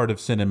now part of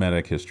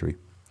cinematic history.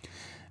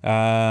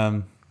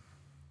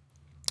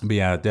 But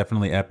yeah,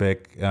 definitely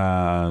epic.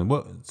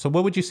 So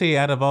what would you say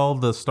out of all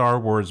the Star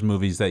Wars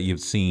movies that you've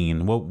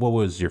seen? What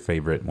was your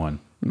favorite one?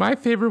 My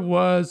favorite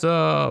was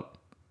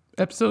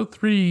episode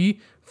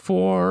 3,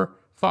 4,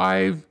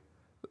 5,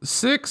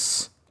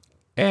 6,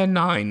 and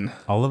 9.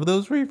 All of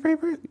those were your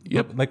favorite?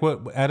 Yep. Like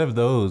what out of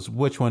those,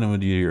 which one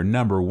would be your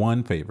number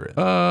one favorite?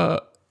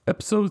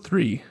 Episode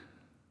 3.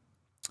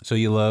 So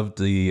you loved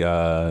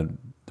the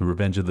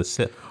Revenge of the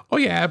Sith. Oh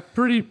yeah,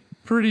 pretty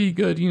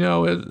good.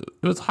 It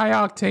was high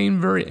octane,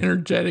 very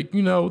energetic.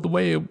 The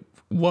way it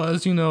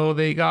was.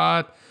 They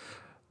got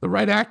the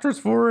right actors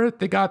for it.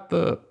 They got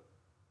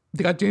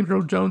James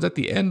Earl Jones at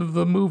the end of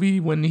the movie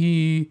when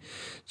he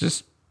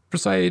just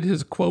recited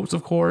his quotes,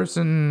 of course,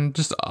 and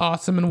just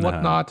awesome and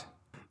whatnot.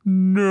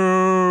 No.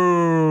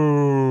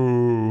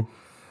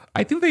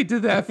 I think they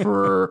did that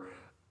for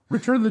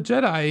Return of the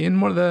Jedi in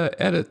one of the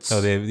edits.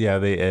 Oh, they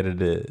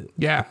edited it.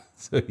 Yeah.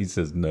 So he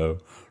says no.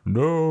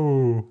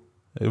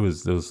 It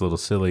was a little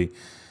silly.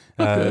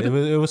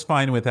 It was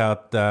fine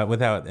without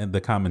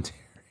the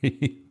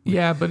commentary.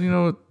 Yeah, but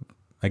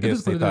I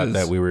guess they thought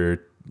that we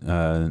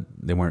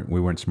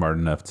weren't smart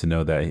enough to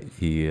know that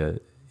he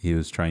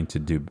was trying to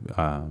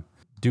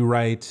do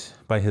right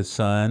by his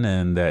son,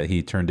 and that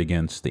he turned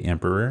against the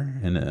Emperor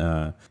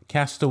and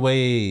cast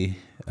away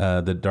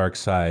the dark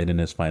side in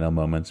his final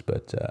moments.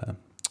 But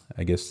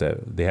I guess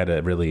that they had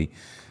to really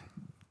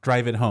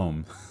drive it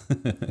home.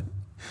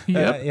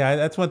 Yep. Yeah,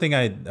 that's one thing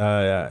I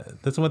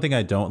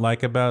don't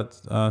like about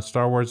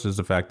Star Wars is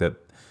the fact that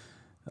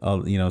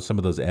some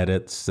of those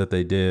edits that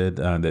they did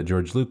that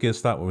George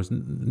Lucas thought was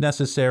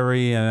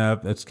necessary,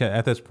 and it's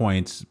at this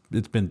point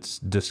it's been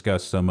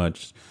discussed so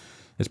much,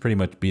 it's pretty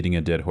much beating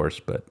a dead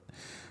horse. But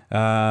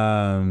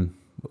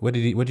what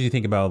did you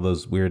think about all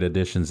those weird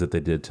additions that they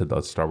did to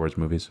those Star Wars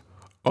movies?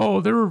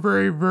 Oh, they were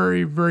very,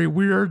 very, very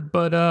weird,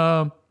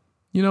 but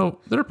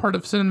they're part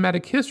of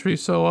cinematic history,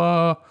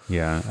 so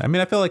yeah, I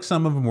mean, I feel like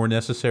some of them were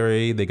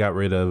necessary. They got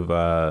rid of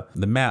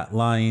the matte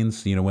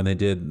lines. When they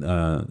did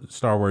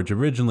Star Wars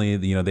originally,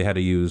 they had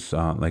to use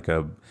like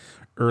a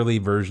early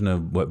version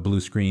of what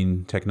blue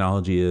screen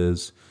technology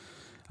is,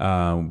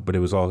 but it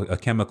was all a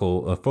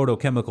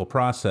photochemical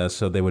process.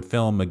 So they would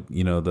film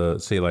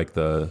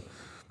the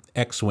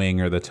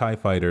X-Wing or the TIE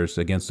fighters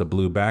against a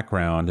blue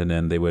background, and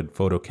then they would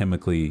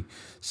photochemically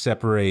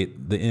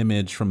separate the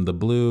image from the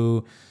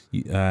blue.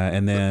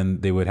 And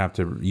then they would have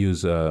to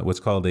use what's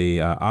called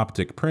a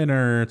optic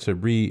printer to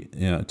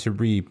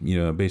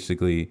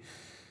basically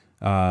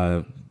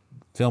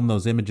film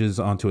those images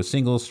onto a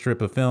single strip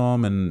of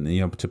film,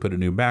 and to put a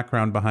new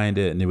background behind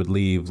it, and it would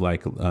leave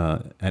like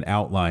an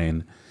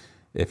outline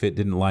if it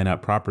didn't line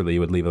up properly, it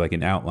would leave like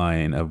an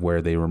outline of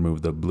where they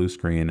removed the blue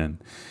screen,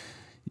 and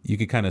you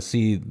could kind of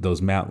see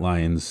those matte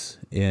lines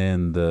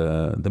in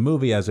the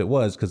movie as it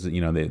was, because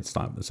it's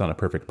not a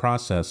perfect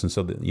process. And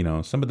so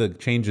some of the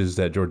changes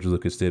that George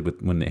Lucas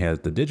did when they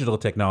had the digital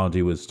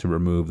technology was to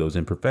remove those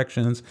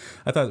imperfections.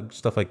 I thought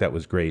stuff like that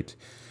was great.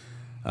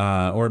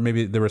 Or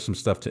maybe there was some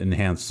stuff to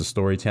enhance the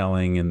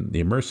storytelling and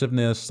the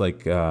immersiveness,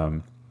 like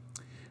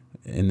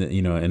in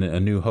A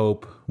New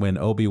Hope, when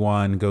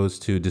Obi-Wan goes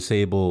to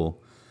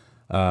disable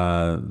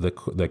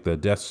the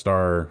Death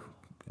Star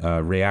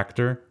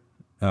reactor.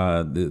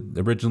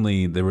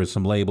 Originally there were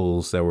some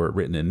labels that were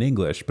written in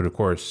English, but of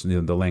course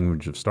the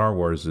language of Star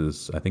Wars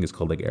is, I think it's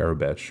called like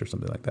Arabic or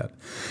something like that,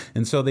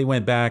 and so they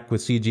went back with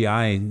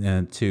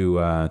CGI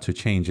to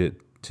change it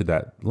to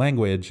that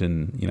language,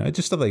 and it's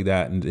just stuff like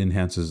that, and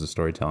enhances the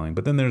storytelling.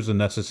 But then there's the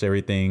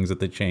necessary things that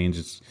they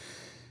change.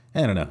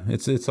 I don't know.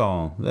 It's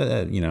all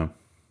It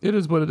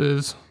is what it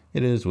is.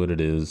 It is what it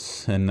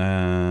is. And,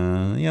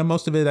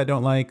 most of it I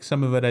don't like.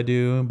 Some of it I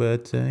do,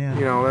 but, yeah.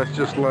 That's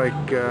just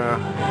like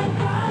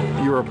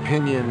your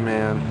opinion,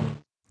 man.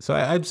 So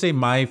I'd say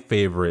my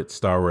favorite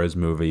Star Wars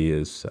movie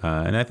is,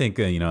 and I think,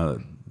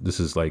 this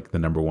is like the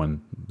number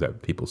one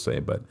that people say,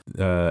 but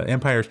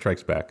Empire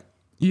Strikes Back.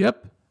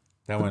 Yep.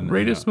 That one.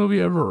 Greatest movie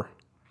ever.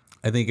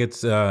 I think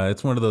it's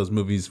one of those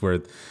movies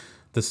where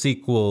the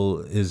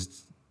sequel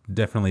is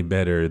definitely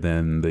better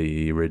than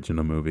the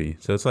original movie.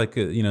 So it's like,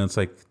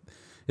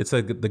 it's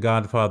like the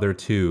Godfather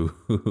 2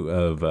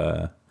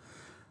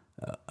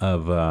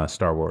 of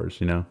Star Wars,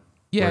 Yeah,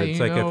 where it's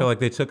I feel like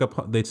they took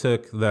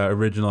the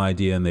original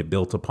idea and they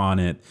built upon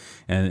it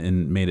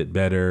and made it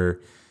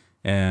better.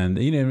 And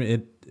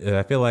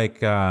I feel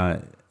like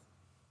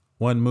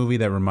one movie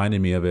that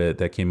reminded me of it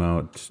that came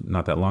out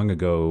not that long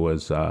ago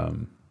was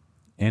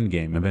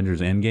Endgame,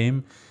 Avengers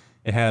Endgame.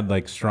 It had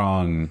like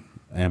strong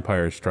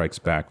Empire Strikes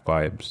Back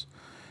vibes.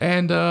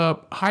 And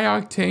high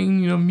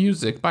octane,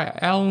 music by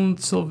Alan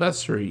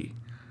Silvestri.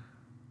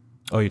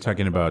 Oh, you're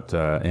talking about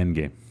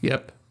Endgame.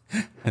 Yep.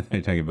 I thought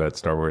you're talking about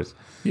Star Wars.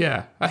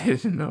 Yeah, I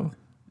didn't know.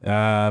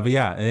 But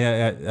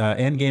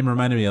Endgame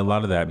reminded me a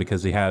lot of that,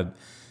 because they had,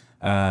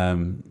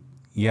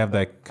 you have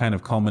that kind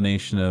of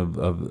culmination of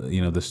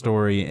the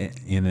story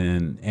in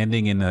an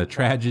ending in a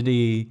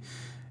tragedy,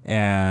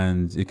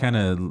 and it kind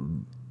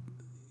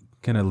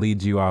of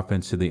leads you off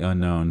into the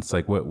unknown. It's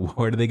like, where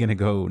are they going to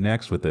go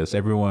next with this?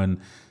 Everyone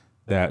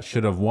that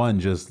should have won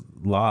just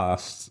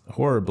lost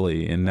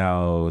horribly, and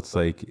now it's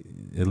like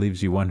it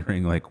leaves you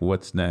wondering like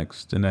what's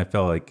next. And I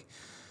felt like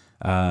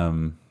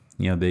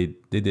they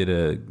did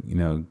a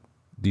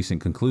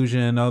decent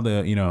conclusion.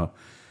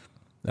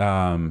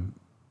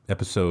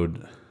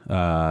 Episode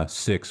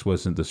 6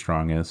 wasn't the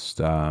strongest.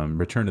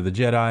 Return of the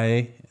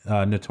Jedi,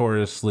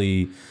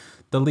 notoriously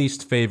the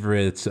least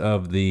favorite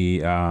of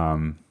the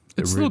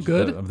it's still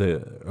good. Of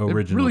the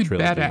original really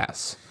trilogy.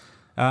 Badass.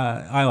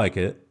 I like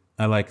it.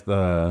 I like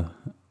the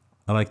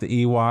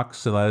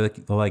Ewoks. I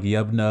like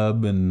Yub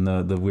Nub and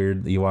the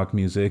weird Ewok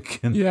music.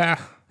 And, yeah.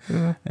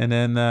 And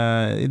then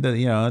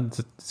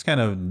it's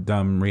kind of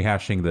dumb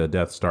rehashing the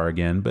Death Star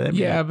again. But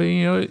yeah, but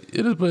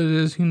it is what it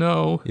is.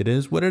 It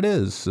is what it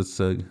is.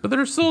 But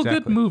they're still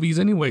good movies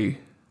anyway.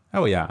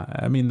 Oh yeah,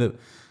 I mean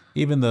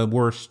even the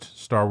worst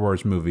Star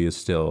Wars movie is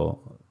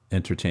still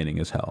entertaining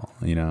as hell.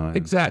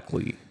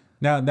 Exactly.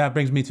 Now that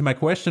brings me to my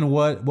question: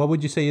 What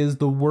would you say is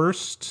the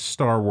worst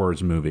Star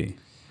Wars movie?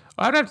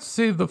 I'd have to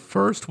say the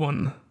first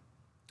one.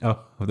 Oh,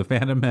 The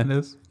Phantom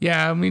Menace?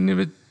 Yeah, I mean, if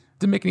it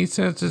didn't make any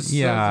sense.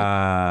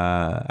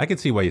 I can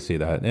see why you say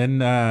that,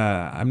 and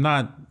I'm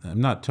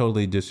not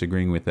totally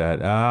disagreeing with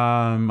that.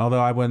 Although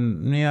I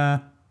wouldn't. Yeah.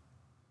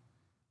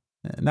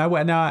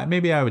 Now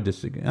maybe I would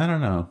disagree. I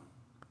don't know.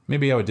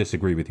 Maybe I would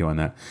disagree with you on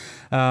that.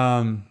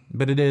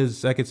 But it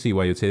is. I could see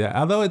why you'd say that.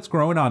 Although it's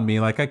grown on me.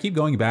 Like I keep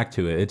going back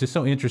to it. It's just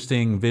so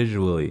interesting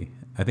visually.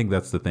 I think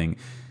that's the thing.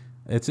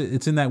 It's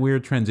in that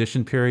weird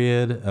transition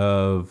period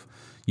of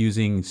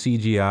using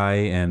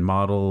CGI and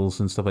models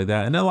and stuff like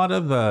that, and a lot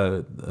of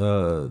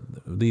the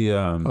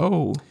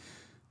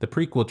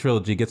prequel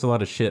trilogy gets a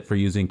lot of shit for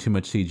using too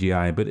much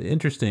CGI. But the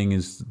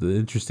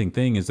interesting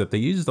thing is that they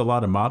used a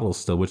lot of models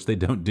still, which they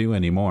don't do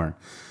anymore.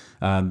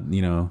 I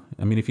mean,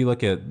 if you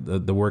look at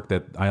the work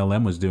that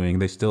ILM was doing,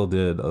 they still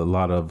did a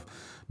lot of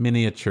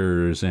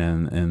miniatures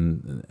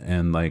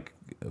and like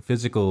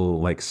physical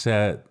like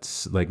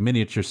sets, like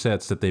miniature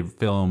sets that they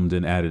filmed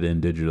and added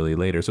in digitally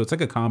later. So it's like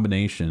a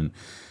combination.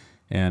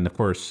 And of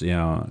course,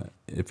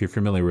 if you're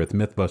familiar with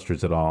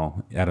Mythbusters at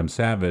all, Adam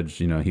Savage,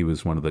 he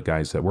was one of the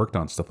guys that worked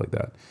on stuff like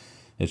that.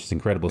 It's just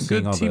incredible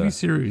seeing all the TV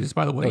series,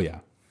 by the way. Oh yeah,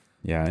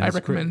 yeah. I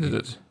recommended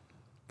it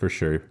for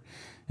sure.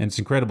 And it's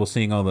incredible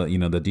seeing all the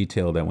the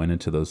detail that went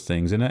into those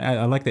things. And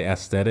I like the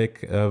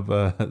aesthetic of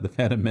the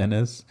Phantom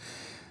Menace.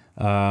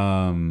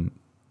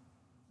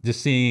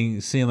 Just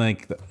seeing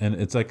like, and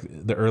it's like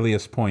the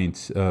earliest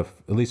point of,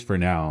 at least for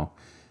now,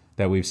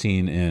 that we've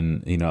seen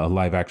in a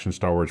live action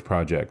Star Wars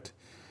project.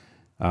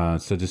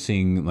 So just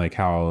seeing like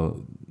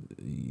how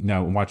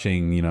now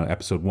watching,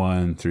 episode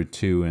 1 through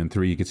 2 and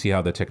 3, you can see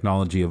how the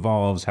technology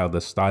evolves, how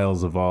the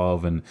styles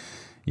evolve, and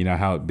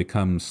how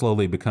it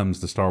slowly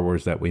becomes the Star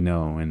Wars that we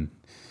know. And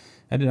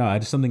I don't know,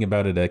 just something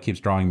about it that keeps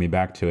drawing me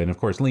back to it. And of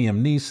course,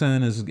 Liam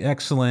Neeson is an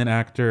excellent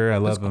actor. I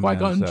love him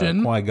Qui-Gon as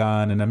Jinn.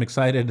 Qui-Gon, and I'm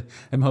excited.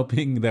 I'm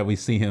hoping that we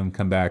see him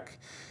come back.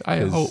 I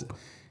hope.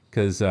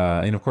 Because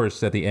and of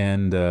course, at the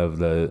end of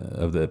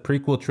the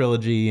prequel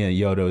trilogy,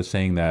 Yoda is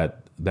saying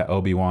that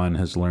Obi-Wan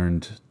has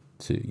learned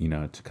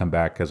to come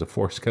back as a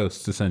Force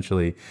ghost,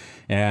 essentially.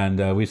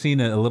 And we've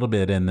seen it a little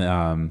bit in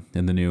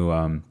the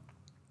new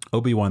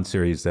Obi-Wan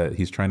series, that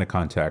he's trying to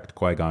contact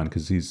Qui-Gon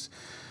because he's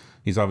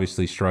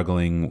obviously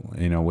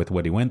struggling, with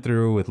what he went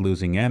through with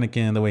losing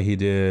Anakin the way he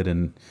did,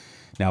 and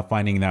now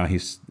finding out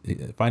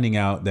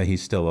that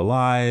he's still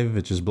alive.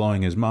 It's just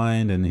blowing his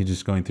mind, and he's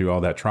just going through all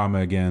that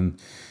trauma again.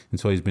 And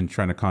so he's been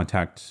trying to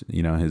contact,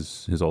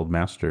 his old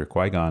master,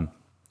 Qui-Gon.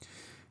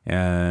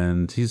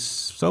 And he's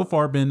so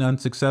far been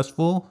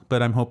unsuccessful,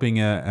 but I'm hoping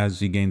as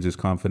he gains his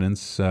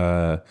confidence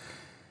in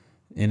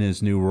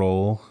his new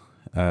role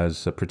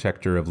as a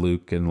protector of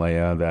Luke and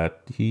Leia,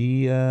 that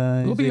he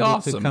is be able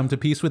awesome. to come to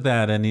peace with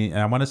that. And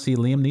I want to see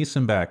Liam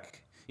Neeson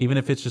back, even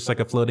if it's just like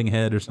a floating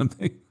head or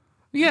something.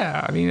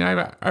 Yeah, I mean,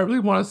 I really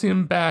want to see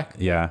him back.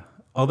 Yeah.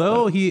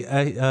 Although he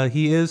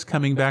is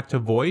coming back to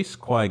voice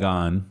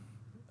Qui-Gon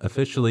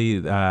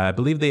officially. I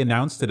believe they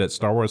announced it at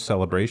Star Wars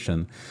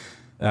Celebration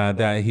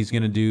that he's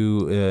going to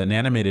do an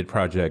animated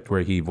project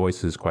where he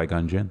voices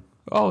Qui-Gon Jinn.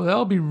 Oh,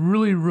 that'll be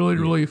really, really,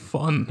 really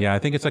fun. Yeah, I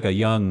think it's like a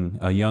young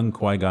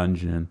Qui-Gon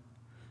Jinn,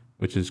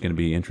 which is going to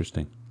be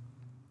interesting.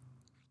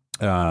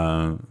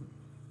 So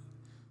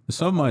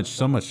much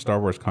Star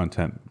Wars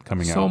content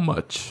coming out. So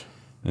much.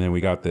 And then we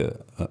got the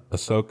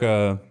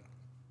Ahsoka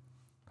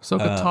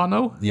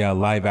Tano? Yeah,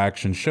 live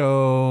action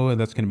show.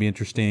 That's going to be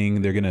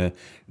interesting. They're going to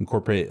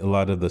incorporate a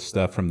lot of the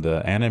stuff from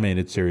the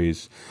animated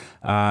series.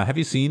 Have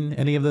you seen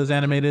any of those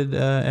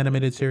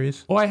animated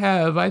series? Oh, I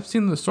have. I've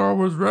seen the Star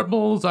Wars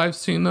Rebels. I've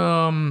seen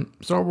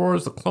Star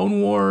Wars The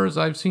Clone Wars.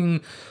 I've seen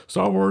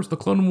Star Wars The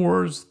Clone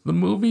Wars, the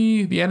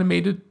movie, the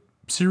animated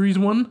series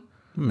one.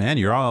 Man,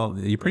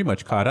 you're pretty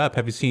much caught up.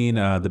 Have you seen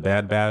The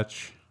Bad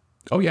Batch?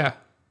 Oh, yeah.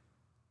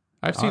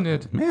 I've seen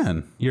it.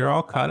 Man, you're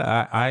all caught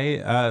up.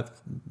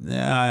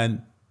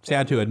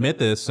 Sad to admit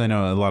this. I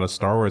know a lot of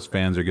Star Wars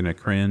fans are going to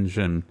cringe,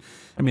 and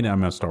I mean,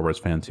 I'm a Star Wars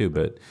fan too,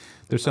 but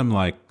there's some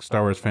like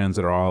Star Wars fans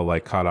that are all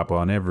like caught up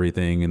on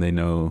everything and they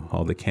know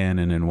all the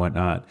canon and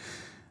whatnot.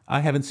 I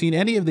haven't seen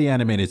any of the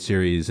animated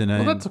series, and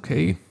Well, that's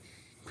okay.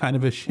 kind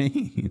of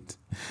ashamed.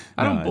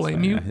 I don't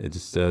blame you.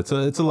 It's just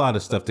it's a lot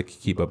of stuff to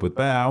keep up with,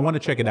 but I want to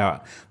check it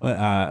out. What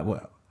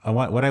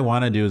I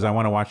want to do is I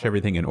want to watch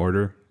everything in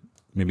order.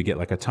 Maybe get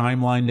like a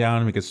timeline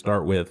down. We could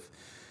start with,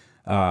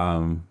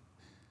 The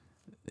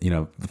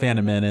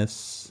Phantom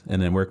Menace,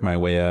 and then work my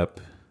way up,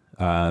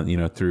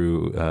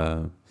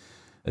 through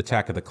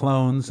Attack of the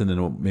Clones, and then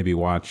we'll maybe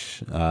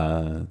watch,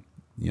 the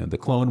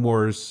Clone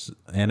Wars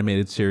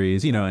animated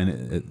series,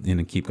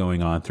 and keep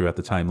going on throughout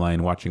the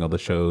timeline, watching all the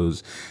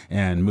shows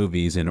and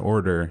movies in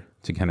order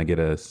to kind of get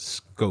a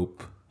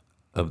scope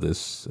of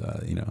this,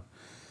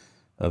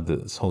 of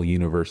this whole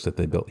universe that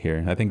they built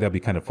here. I think that'd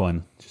be kind of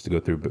fun just to go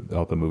through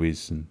all the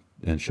movies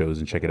and shows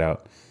and check it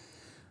out.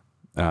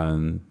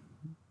 I've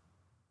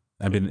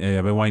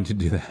been wanting to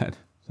do that.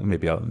 So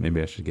maybe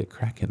I should get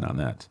cracking on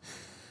that.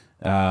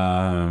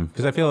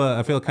 Because I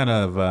feel kind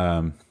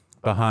of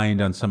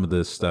behind on some of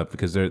this stuff,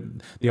 because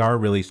they are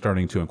really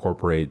starting to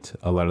incorporate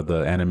a lot of the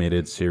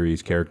animated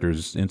series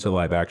characters into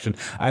live action.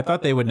 I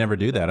thought they would never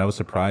do that. I was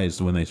surprised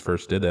when they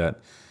first did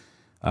that.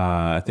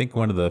 I think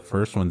one of the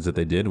first ones that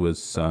they did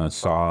was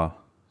Saw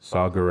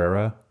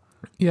Gerrera.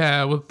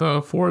 Yeah, with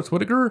Forrest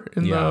Whitaker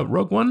in the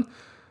Rogue One.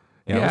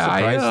 Yeah, I was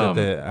surprised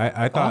that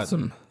I thought.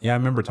 Awesome. Yeah, I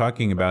remember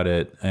talking about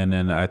it, and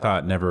then I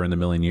thought never in the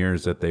million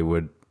years that they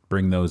would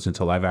bring those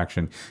into live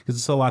action, because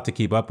it's a lot to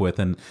keep up with,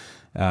 and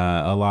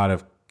a lot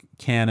of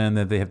canon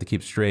that they have to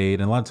keep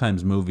straight. And a lot of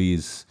times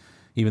movies,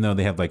 even though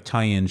they have like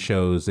tie-in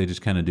shows, they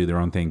just kind of do their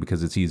own thing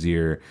because it's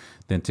easier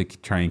than to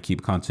try and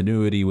keep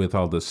continuity with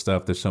all this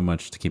stuff. There's so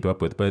much to keep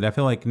up with. But I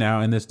feel like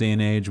now in this day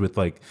and age, with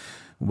like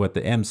what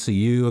the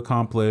MCU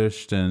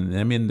accomplished, and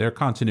I mean, their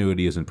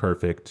continuity isn't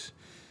perfect,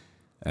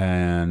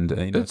 and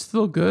it's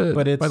still good.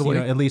 But it's, by the way,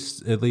 at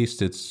least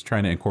it's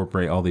trying to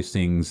incorporate all these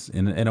things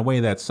in a way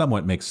that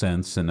somewhat makes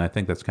sense. And I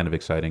think that's kind of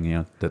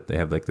exciting, that they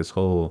have like this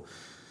whole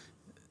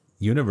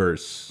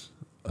universe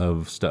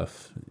of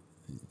stuff.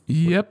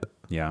 Yep.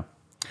 Yeah.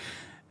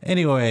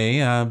 Anyway,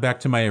 back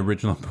to my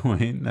original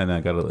point, and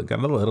I got a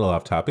little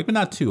off topic, but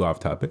not too off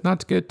topic. Not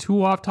to get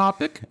too off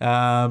topic. So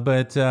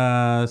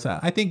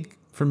I think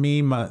for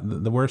me,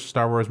 the worst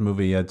Star Wars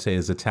movie I'd say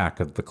is Attack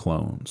of the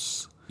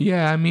Clones.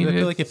 Yeah, I mean, I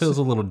feel like it feels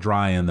a little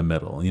dry in the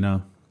middle,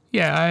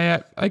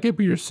 Yeah, I get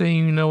what you're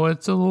saying.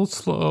 It's a little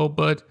slow,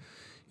 but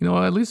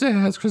at least it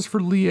has Christopher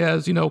Lee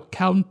as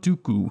Count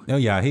Dooku. Oh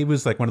yeah, he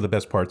was like one of the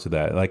best parts of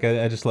that. Like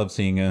I just love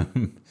seeing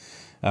him.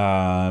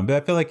 But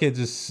I feel like it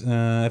just,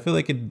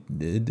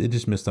 it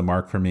just missed the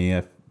mark for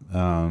me.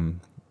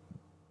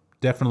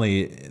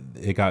 definitely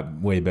it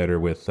got way better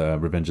with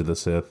Revenge of the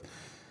Sith.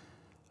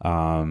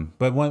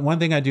 But one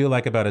thing I do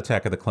like about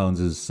Attack of the Clones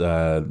is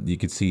you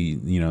could see,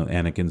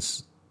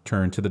 Anakin's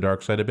turn to the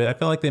dark side a bit. I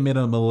feel like they made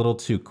him a little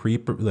too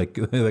creeper, like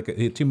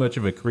too much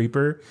of a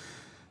creeper.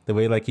 The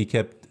way he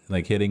kept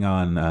hitting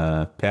on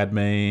Padme,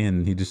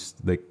 and he just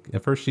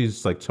at first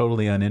she's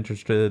totally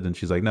uninterested, and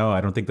she's like, no,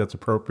 I don't think that's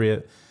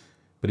appropriate.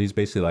 But he's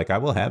basically like, I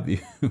will have you,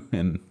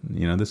 and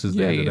this is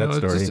the end of that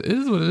story. It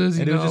is what it is.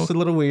 And it was just a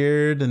little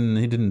weird, and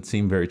he didn't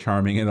seem very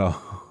charming at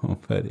all.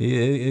 But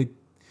it's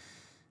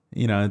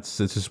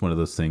just one of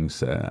those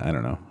things. I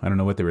don't know. I don't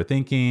know what they were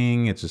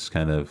thinking. It's just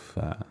kind of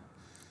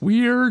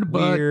weird,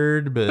 but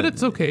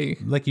it's okay.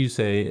 Like you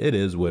say, it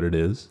is what it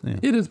is. Yeah.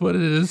 It is what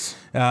it is.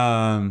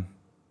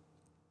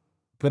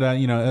 But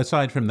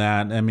aside from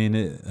that, I mean,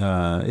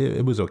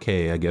 it was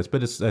okay, I guess.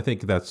 But I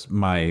think that's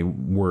my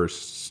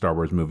worst Star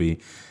Wars movie.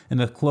 And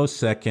a close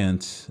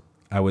second,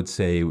 I would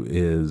say,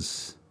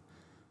 is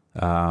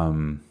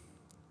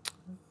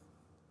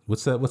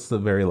what's the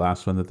very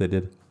last one that they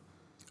did?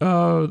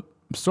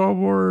 Star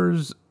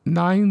Wars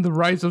 9: The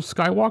Rise of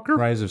Skywalker.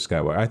 Rise of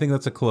Skywalker. I think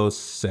that's a close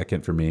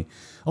second for me,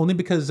 only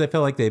because I feel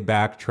like they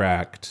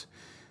backtracked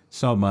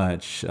so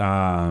much.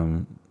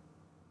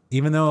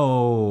 Even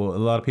though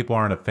a lot of people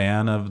aren't a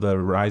fan of the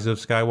Rise of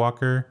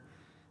Skywalker,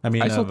 I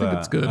still think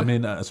it's good. Of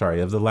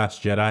the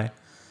Last Jedi.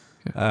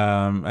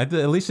 At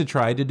least it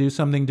tried to do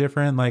something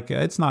different.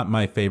 It's not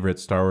my favorite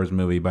Star Wars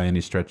movie by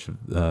any stretch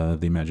of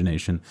the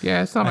imagination.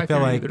 Yeah, it's not my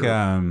favorite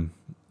either.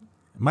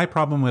 My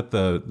problem with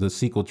the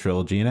sequel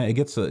trilogy, and it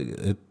gets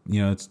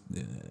it's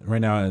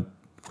right now, of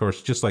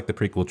course, just like the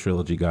prequel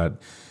trilogy got,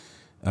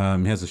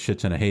 has a shit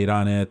ton of hate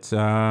on it.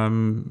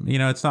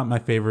 It's not my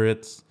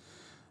favorite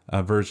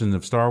version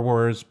of Star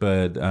Wars,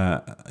 but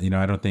I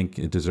don't think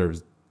it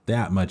deserves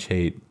that much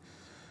hate.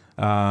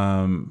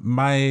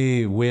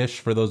 My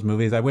wish for those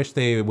movies, I wish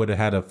they would have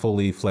had a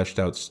fully fleshed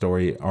out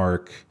story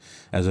arc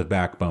as a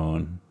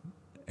backbone,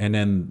 and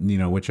then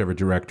whichever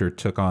director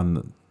took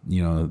on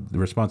the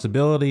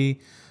responsibility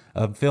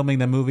of filming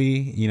the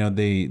movie,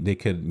 they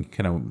could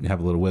kind of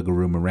have a little wiggle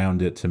room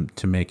around it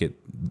to make it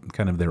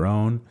kind of their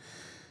own.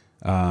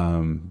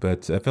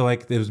 But I feel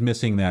like it was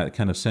missing that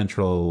kind of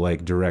central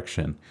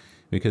direction,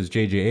 because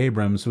J.J.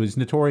 Abrams was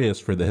notorious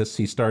for this.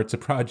 He starts a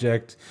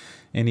project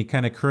and he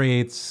kind of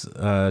creates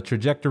a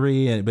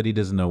trajectory, but he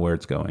doesn't know where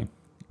it's going,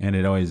 and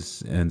it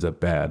always ends up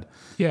bad.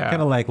 Yeah,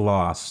 kind of like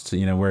Lost,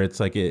 where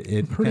it's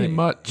it pretty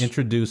much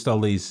introduced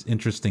all these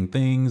interesting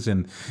things,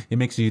 and it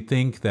makes you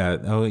think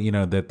that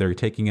that they're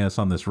taking us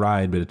on this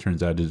ride, but it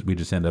turns out we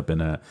just end up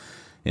in a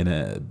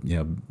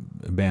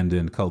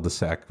abandoned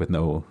cul-de-sac with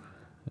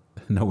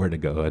nowhere to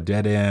go, a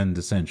dead end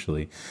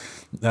essentially.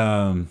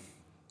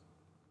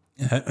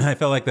 I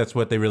felt like that's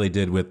what they really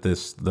did with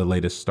the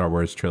latest Star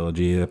Wars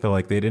trilogy. I felt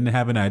like they didn't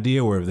have an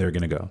idea where they were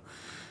going to go.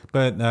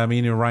 But,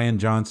 Rian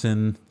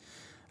Johnson,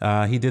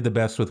 he did the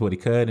best with what he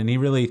could, and he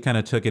really kind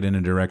of took it in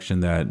a direction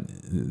that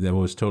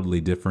was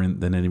totally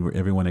different than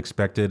everyone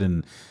expected,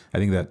 and I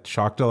think that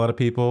shocked a lot of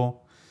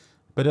people.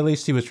 But at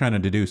least he was trying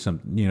to do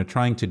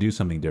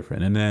something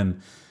different. And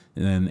then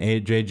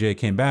JJ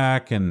came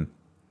back, and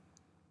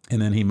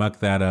then he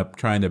mucked that up,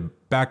 trying to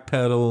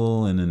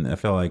backpedal, and then I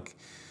felt like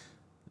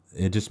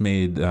it just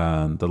made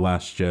The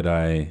Last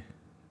Jedi...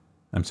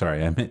 I'm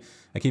sorry, I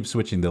keep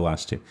switching the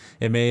last two.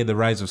 It made The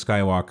Rise of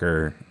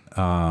Skywalker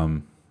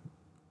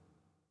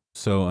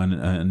so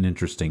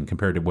uninteresting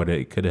compared to what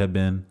it could have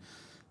been.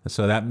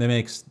 So that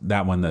makes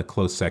that one the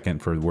close second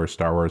for worst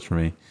Star Wars for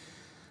me.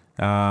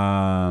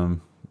 Attack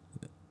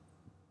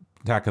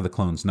of the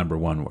Clones, number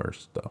one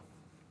worst, though.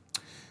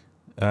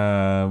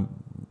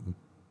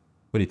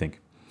 What do you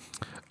think?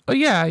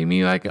 Yeah,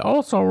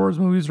 all Star Wars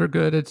movies are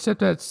good,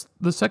 except that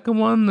the second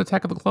one,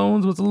 Attack of the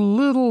Clones, was a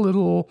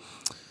little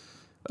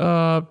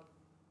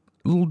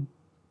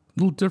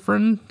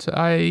different.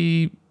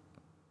 It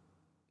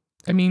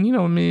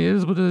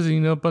is what it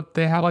is, but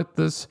they have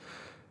this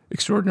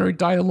extraordinary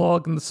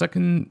dialogue in the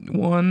second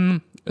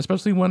one,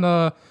 especially when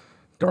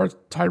Darth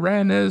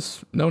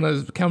Tyrannus, known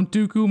as Count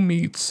Dooku,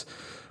 meets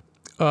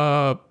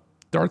Darth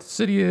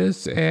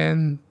Sidious,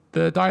 and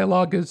the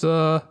dialogue is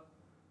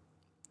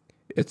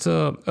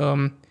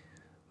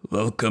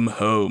welcome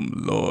home,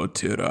 Lord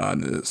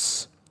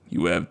Tyrannus.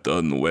 You have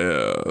done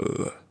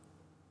well.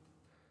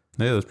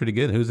 Yeah, that was pretty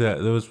good. Who's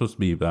that? That was supposed to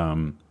be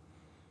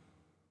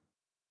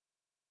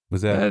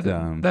was that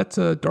that's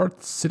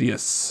Darth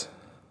Sidious.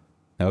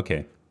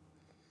 Okay.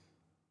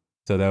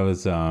 So that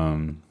was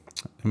oh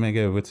my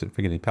god, what's it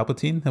forgetting?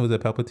 Palpatine? That was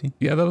Palpatine?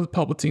 Yeah, that was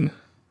Palpatine.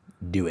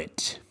 Do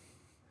it.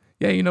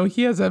 Yeah,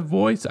 he has that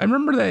voice. I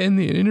remember that in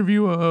the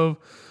interview of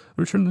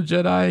Return of the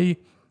Jedi,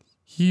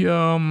 he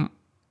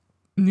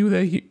knew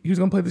that he was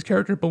going to play this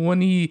character, but when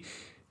he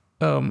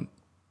heard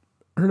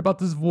about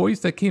this voice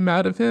that came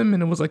out of him,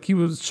 and it was he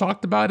was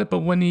shocked about it, but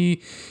when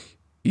he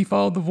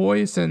followed the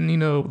voice and,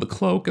 the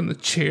cloak and the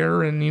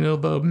chair and,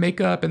 the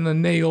makeup and the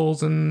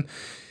nails and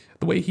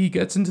the way he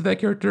gets into that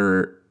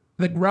character,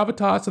 the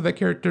gravitas of that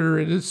character,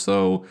 it is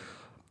so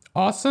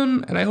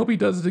awesome, and I hope he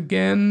does it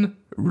again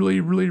really,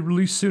 really,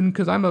 really soon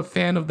because I'm a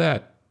fan of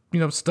that,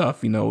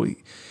 stuff.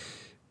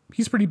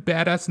 He's pretty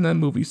badass in that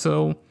movie.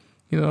 So,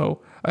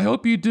 I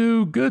hope you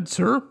do good,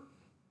 sir.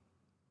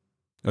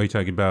 Are you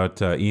talking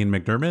about Ian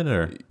McDermott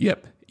or?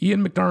 Yep,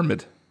 Ian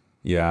McDermott.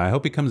 Yeah, I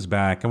hope he comes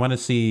back. I want to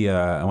see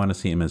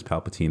him as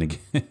Palpatine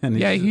again.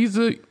 Yeah, he's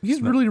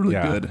really, really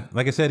good.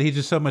 Like I said, he's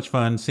just so much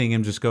fun seeing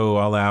him just go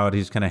all out.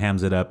 He's kind of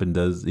hams it up and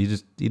he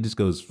just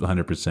goes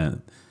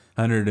 100%,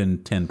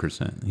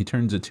 110%. He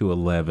turns it to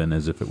 11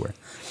 as if it were.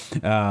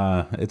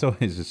 It's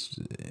always it's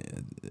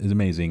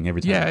amazing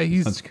every time. Yeah,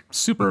 he's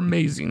super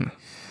amazing.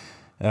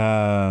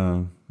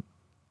 Yeah.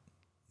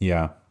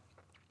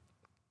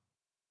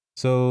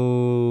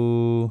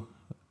 So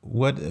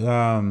what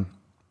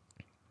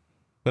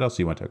else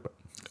do you want to talk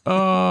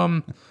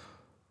about?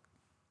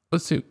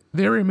 Let's see.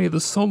 They already made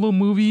the Solo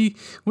movie,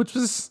 which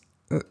was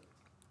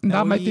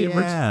not my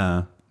favorite.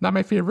 Yeah. Not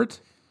my favorite.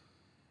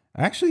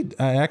 I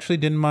actually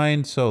didn't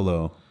mind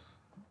Solo.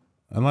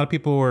 A lot of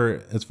people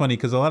were. It's funny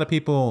because a lot of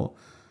people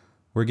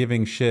were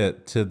giving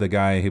shit to the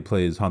guy who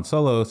plays Han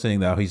Solo, saying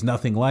that he's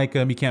nothing like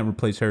him. He can't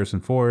replace Harrison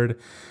Ford.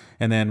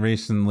 And then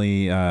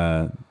recently,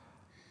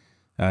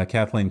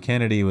 Kathleen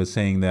Kennedy was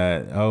saying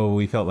that,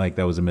 we felt like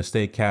that was a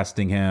mistake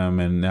casting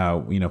him, and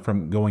now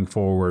from going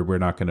forward, we're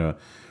not going to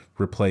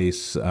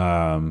replace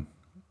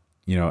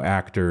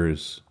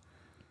actors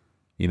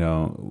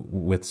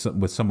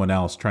with someone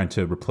else trying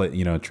to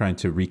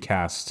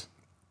recast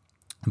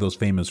those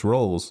famous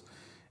roles.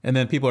 And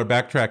then people are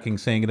backtracking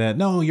saying that,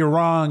 no, you're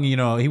wrong.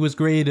 He was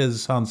great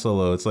as Han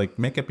Solo. It's like,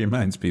 make up your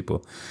minds,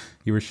 people.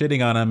 You were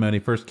shitting on him when he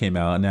first came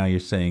out, and now you're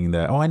saying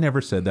that, I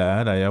never said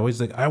that. I always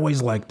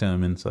liked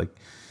him. And it's like,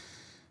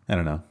 I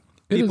don't know.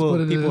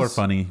 People are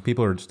funny.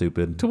 People are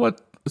stupid. To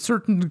what a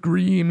certain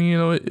degree, I mean,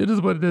 it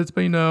is what it is.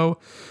 But the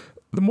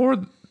more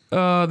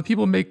the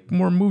people make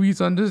more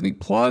movies on Disney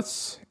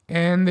Plus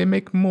and they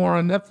make more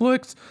on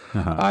Netflix,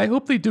 I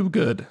hope they do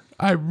good.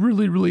 I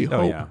really, really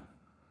hope. Oh, yeah.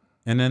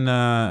 And then,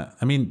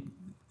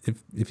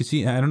 if you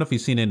see, I don't know if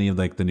you've seen any of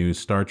like the new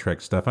Star Trek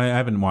stuff. I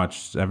haven't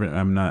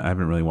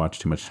really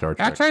watched too much Star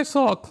Trek. Actually, I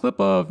saw a clip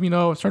of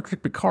Star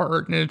Trek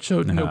Picard, and it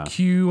showed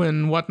Q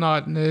and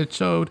whatnot, and it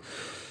showed.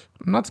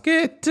 Not to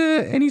get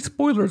any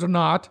spoilers or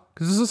not,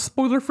 because this is a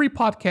spoiler-free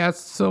podcast.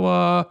 So,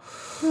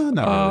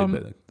 not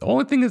really. But the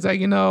only thing is that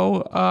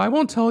I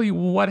won't tell you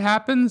what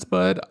happens,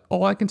 but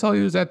all I can tell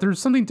you is that there's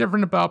something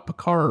different about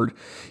Picard.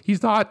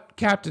 He's not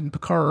Captain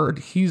Picard.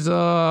 He's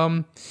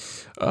Lieutenant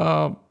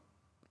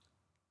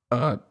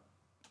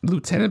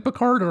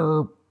Picard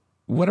or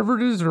whatever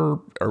it is,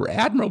 or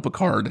Admiral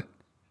Picard.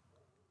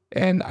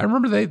 And I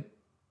remember that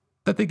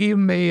they gave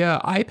him a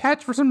eye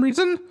patch for some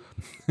reason.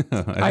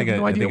 I have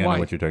no idea why. I know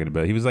what you're talking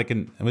about. He was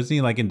was he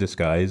in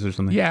disguise or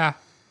something? Yeah,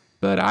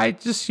 but I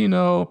just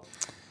anyway,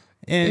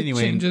 it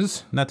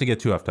changes. Not to get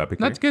too off topic.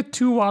 Not to get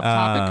too off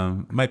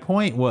topic. My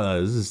point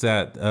is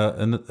that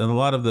in a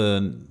lot of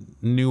the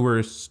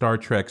newer Star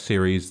Trek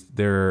series,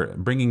 they're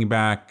bringing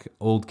back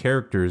old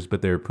characters,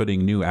 but they're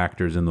putting new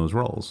actors in those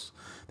roles.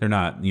 They're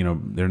not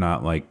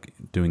like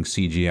doing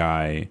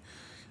CGI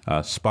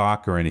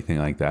Spock or anything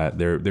like that.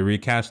 They're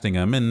recasting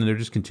him, and they're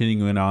just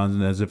continuing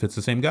on as if it's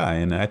the same guy.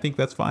 And I think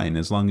that's fine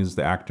as long as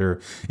the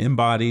actor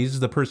embodies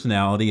the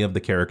personality of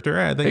the character.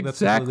 I think that's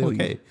totally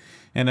okay.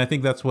 And I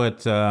think that's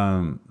what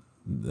put.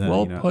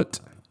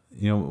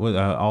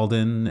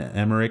 Alden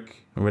Emmerich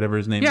or whatever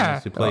his name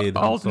is, who played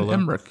Alden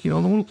Emmerich. The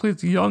one who plays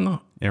the young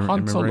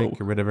Han Solo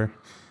or whatever.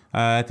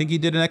 I think he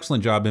did an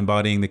excellent job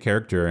embodying the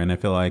character, and I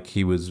feel like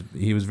he was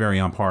very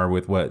on par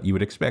with what you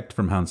would expect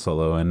from Han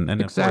Solo. And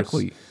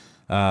exactly.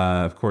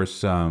 Of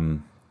course,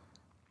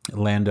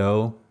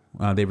 Lando,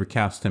 they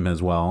recast him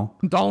as well.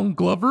 Donald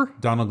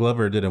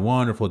Glover did a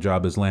wonderful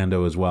job as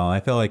Lando as well. I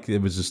felt like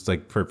it was just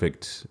like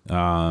perfect.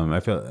 I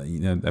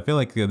feel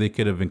like they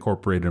could have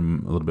incorporated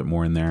him a little bit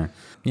more in there.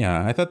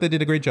 Yeah, I thought they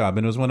did a great job,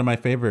 and it was one of my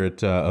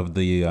favorite of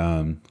the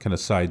kind of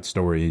side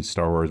story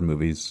Star Wars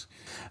movies.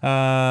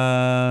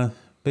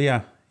 But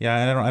yeah,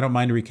 I don't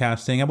mind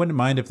recasting. I wouldn't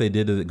mind if they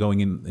did it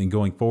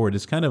going forward.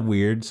 It's kind of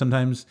weird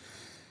sometimes,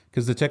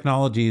 because the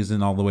technology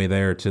isn't all the way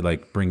there to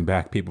like bring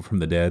back people from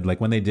the dead. Like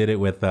when they did it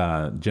with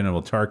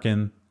General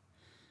Tarkin,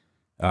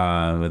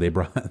 they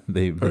brought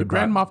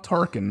Grand Moff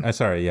Tarkin.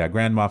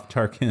 Grand Moff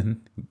Tarkin,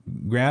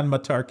 Grandma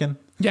Tarkin.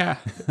 Yeah,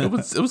 it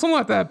was something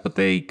like that. But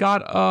they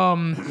got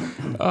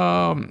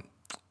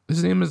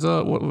his name is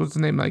what was the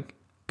name, like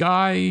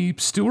Guy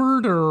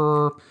Stewart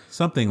or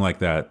something like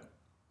that.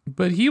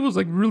 But he was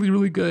like really,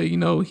 really good. He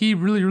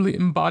really, really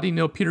embodied,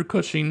 Peter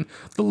Cushing,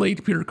 the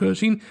late Peter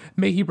Cushing.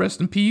 May he rest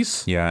in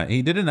peace. Yeah,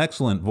 he did an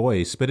excellent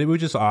voice, but it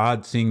was just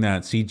odd seeing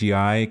that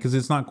CGI because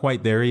it's not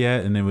quite there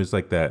yet, and it was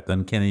like that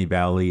uncanny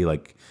valley,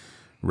 like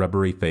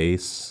rubbery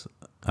face.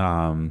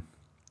 It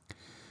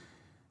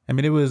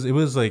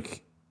was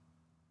like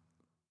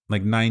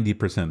like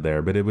 90%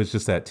 there, but it was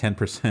just that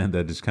 10%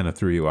 that just kind of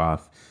threw you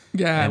off.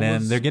 Yeah, and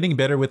then they're getting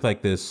better with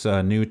like this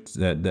new with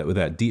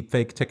that deep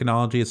fake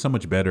technology. It's so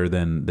much better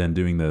than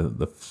doing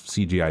the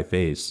CGI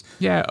face.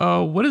 Yeah,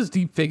 what is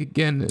deepfake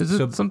again? Is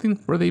it something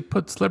where they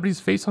put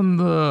celebrities' face on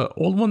the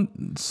old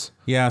ones?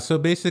 Yeah, so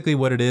basically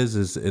what it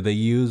is they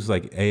use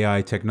like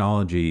AI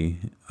technology,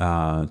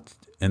 and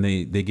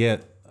they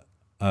get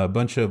a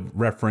bunch of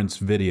reference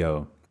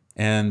video,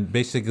 and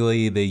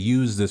basically they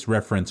use this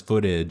reference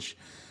footage.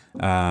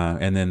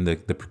 And then the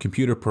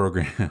computer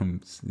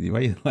programs. Why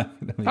are you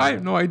laughing at me? I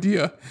have no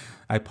idea.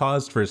 I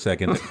paused for a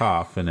second to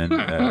cough, and then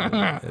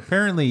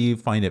apparently you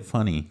find it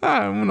funny. I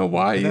don't know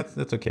why.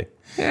 That's okay.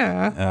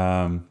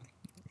 Yeah.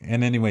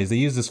 And anyways, they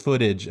use this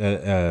footage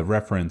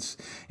reference,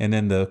 and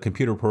then the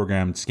computer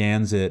program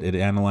scans it. It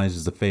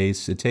analyzes the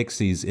face. It takes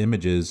these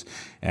images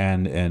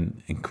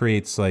and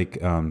creates like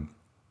a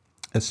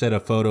set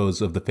of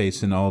photos of the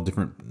face in all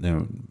different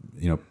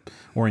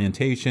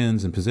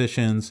orientations and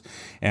positions,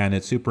 and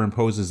it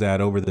superimposes that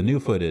over the new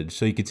footage.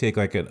 So you could take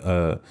like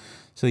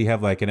so you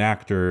have like an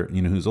actor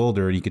who's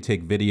older. You could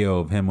take video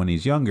of him when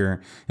he's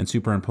younger and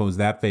superimpose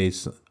that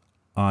face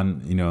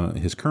on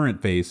his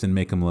current face and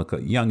make him look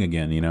young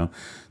again.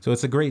 So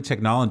it's a great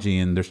technology,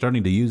 and they're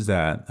starting to use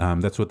that.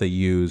 That's what they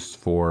used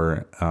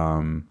for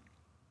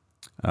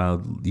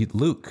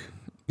Luke.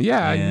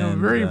 Yeah,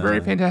 very, very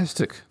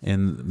fantastic.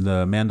 In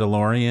The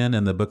Mandalorian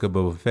and the Book of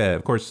Boba Fett.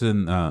 Of course,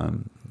 in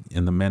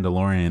The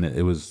Mandalorian,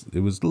 it was a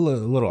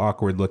little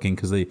awkward looking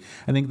because I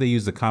think they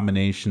used a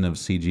combination of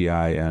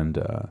CGI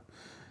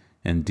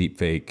and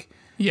deepfake.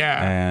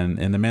 Yeah. And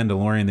in The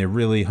Mandalorian, they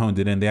really honed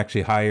it in. They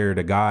actually hired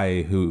a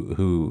guy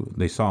who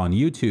they saw on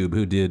YouTube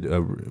who did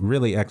a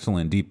really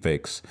excellent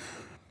deepfakes,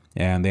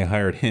 and they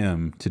hired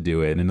him to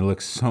do it, and it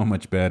looks so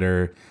much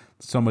better,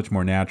 so much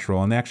more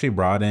natural. And they actually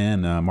brought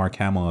in Mark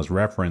Hamill as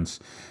reference.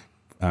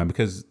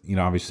 Because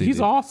obviously he's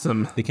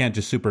awesome. They can't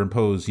just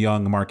superimpose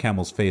young Mark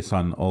Hamill's face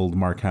on old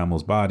Mark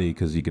Hamill's body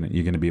because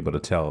you're gonna be able to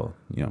tell.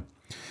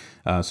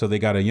 So they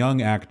got a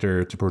young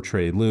actor to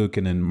portray Luke,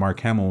 and then Mark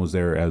Hamill was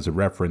there as a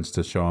reference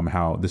to show him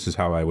how this is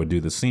how I would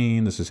do the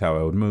scene, this is how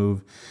I would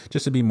move,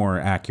 just to be more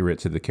accurate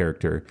to the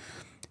character.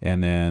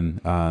 And then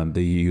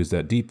they used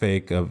that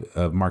deepfake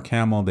of Mark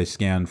Hamill. They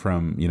scanned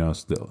from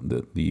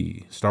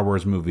the Star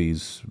Wars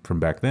movies from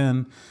back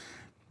then.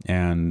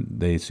 And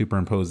they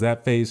superimpose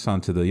that face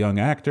onto the young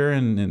actor,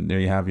 and there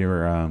you have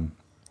your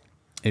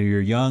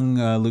young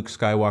Luke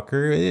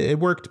Skywalker. It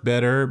worked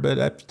better, but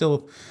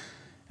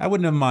I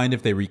wouldn't have mind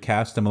if they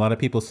recast him. A lot of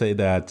people say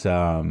that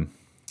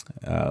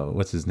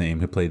what's his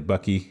name who played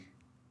Bucky?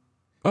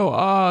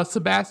 Oh,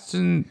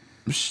 Sebastian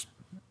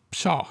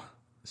Shaw.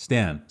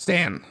 Stan.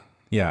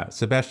 Yeah,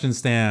 Sebastian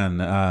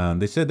Stan.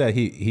 They said that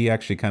he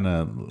actually kind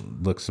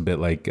of looks a bit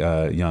like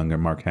younger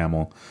Mark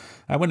Hamill.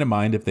 I wouldn't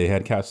mind if they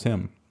had cast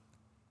him.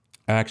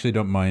 I actually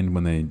don't mind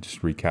when they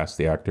just recast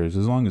the actors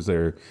as long as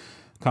they're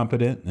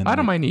competent. And I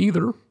don't mind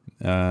either.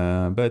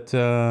 But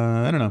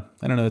I don't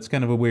know. It's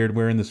kind of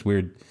we're in this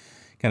weird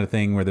kind of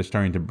thing where they're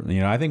starting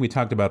to, I think we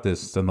talked about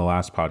this in the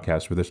last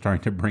podcast where they're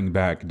starting to bring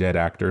back dead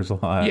actors a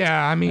lot.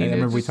 Yeah, I mean, I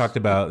remember we talked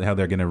about how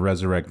they're going to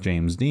resurrect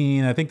James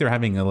Dean. I think they're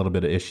having a little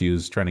bit of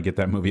issues trying to get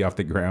that movie off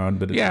the ground.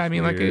 But yeah, I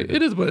mean, like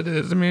it is what it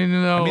is. I mean,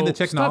 the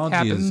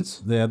technology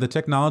the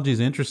technology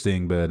is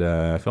interesting, but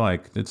I feel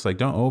like it's like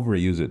don't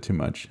overuse it too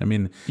much. I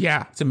mean,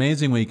 yeah, it's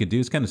amazing what you could do.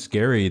 It's kind of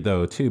scary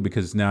though too,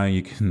 because now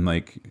you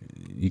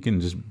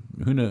can just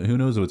who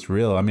knows what's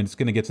real. I mean, it's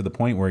going to get to the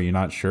point where you're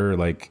not sure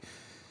like.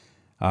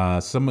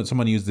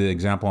 Someone used the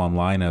example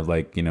online of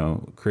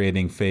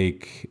creating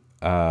fake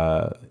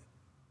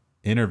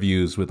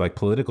interviews with like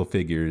political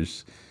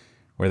figures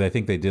where they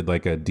think they did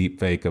like a deep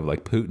fake of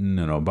like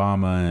Putin and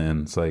Obama,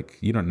 and it's like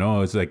you don't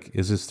know. It's like,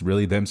 is this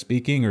really them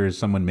speaking or is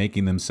someone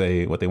making them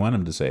say what they want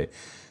them to say?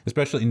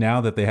 Especially now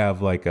that they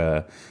have like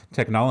a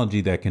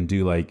technology that can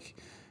do like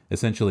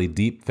essentially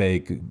deep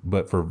fake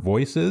but for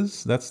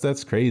voices.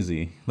 That's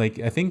crazy. Like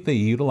I think they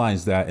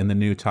utilized that in the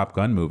new Top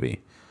Gun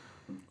movie.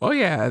 Oh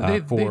yeah, they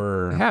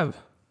have.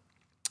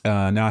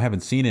 Now I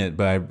haven't seen it,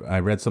 but I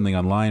read something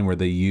online where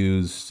they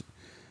used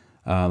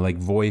like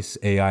voice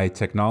AI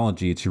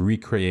technology to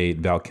recreate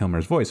Val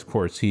Kilmer's voice. Of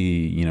course,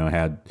 he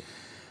had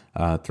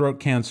throat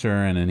cancer,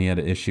 and then he had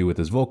an issue with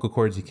his vocal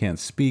cords. He can't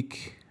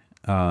speak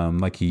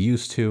like he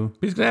used to.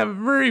 He's gonna have a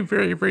very,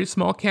 very, very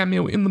small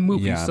cameo in the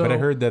movie. Yeah, but I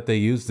heard that they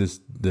used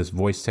this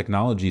voice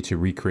technology to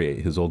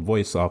recreate his old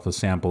voice off of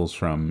samples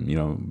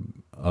from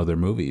other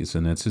movies,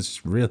 and it's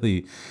just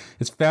really,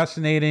 it's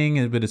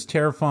fascinating, but it's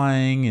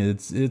terrifying.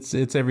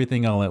 It's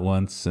everything all at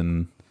once,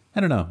 and I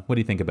don't know. What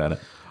do you think about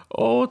it?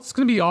 Oh, it's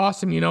gonna be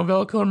awesome.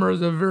 Val Kilmer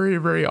is a very,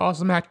 very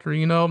awesome actor.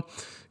 He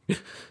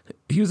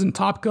was in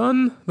Top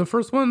Gun, the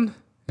first one,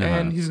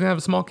 and he's gonna have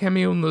a small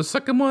cameo in the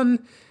second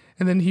one,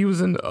 and then he was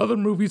in other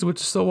movies,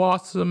 which is so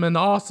awesome, and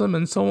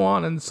so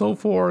on and so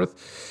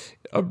forth.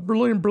 A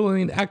brilliant,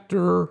 brilliant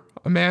actor,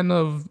 a man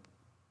of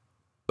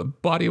a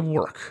body of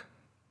work.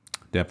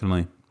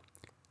 Definitely.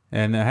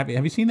 And have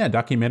you seen that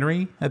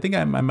documentary? I think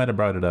I might have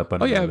brought it up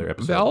on another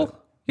episode. Val?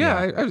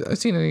 Yeah, I've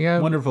seen it. Yeah,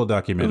 Wonderful it was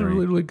documentary.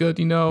 really, really good.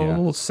 You know, Yeah. a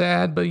little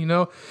sad, but you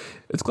know,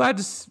 it's glad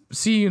to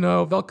see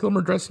Val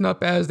Kilmer dressing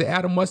up as the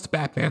Adam West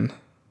Batman.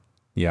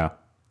 Yeah,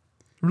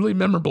 Really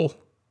memorable.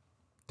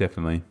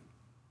 definitely.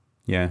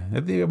 Yeah, I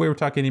think we were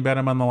talking about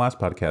him on the last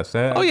podcast.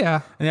 Oh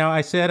yeah, Now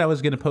I said I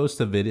was going to post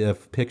a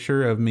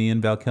picture of me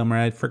and Val Kilmer.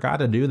 I forgot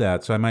to do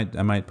that, so I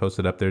might post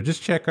it up there.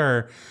 Just check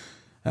our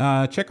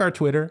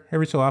Twitter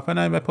every so often.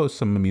 I post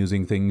some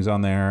amusing things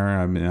on there.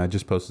 I mean, I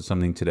just posted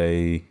something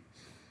today,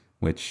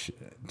 which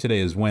today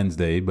is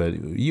Wednesday, but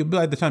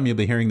by the time you'll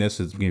be hearing this,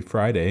 it's going to be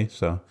Friday.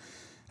 So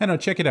I don't know.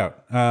 Check it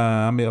out.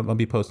 I'll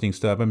be posting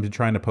stuff. I'm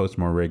trying to post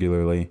more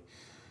regularly.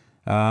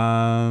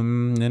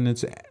 And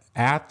it's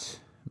at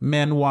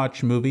Men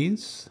Watch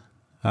Movies.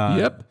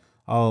 yep.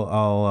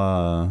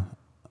 I'll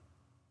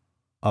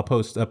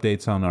post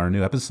updates on our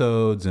new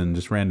episodes and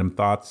just random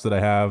thoughts that I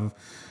have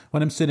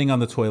when I'm sitting on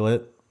the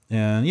toilet,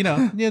 and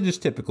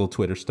just typical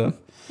Twitter stuff.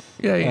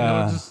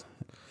 Yeah, just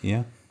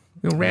Yeah,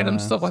 random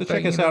stuff like so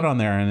that. check us out on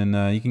there, and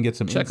then you can get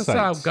some Check us insights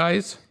out,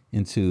 guys.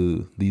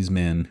 into these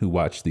men who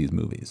watch these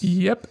movies.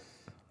 Yep.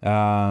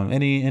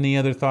 Any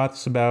other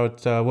thoughts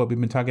about what we've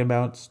been talking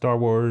about? Star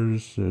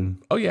Wars?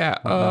 Oh yeah.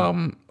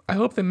 I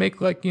hope they make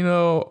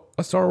a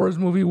Star Wars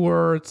movie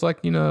where it's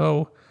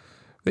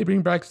they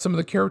bring back some of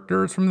the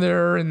characters from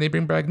there and they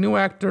bring back new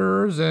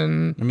actors,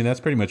 and I mean,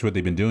 that's pretty much what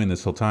they've been doing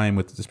this whole time,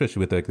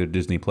 especially with their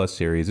Disney Plus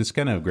series. It's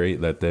kind of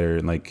great that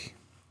they're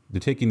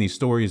taking these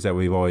stories that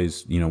we've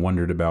always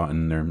wondered about,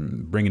 and they're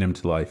bringing them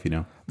to life.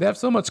 they have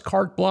so much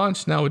carte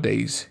blanche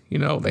nowadays.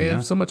 They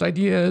have so much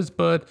ideas,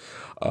 but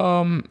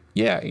R.I.P.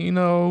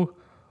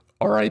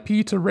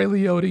 to Ray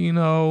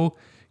Liotta.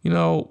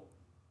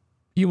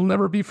 You will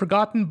never be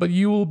forgotten, but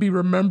you will be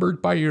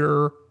remembered by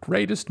your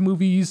greatest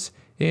movies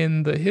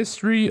in the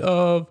history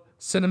of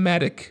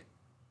cinematic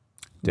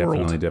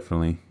world.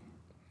 Definitely.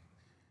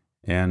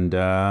 And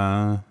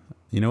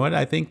you know what?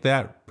 I think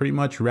that pretty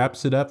much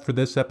wraps it up for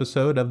this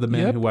episode of The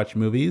Men Who Watch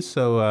Movies.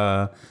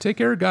 So Take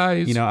care,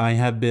 guys. I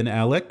have been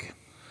Alec.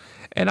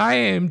 And I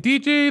am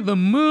DJ the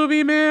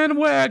Movie Man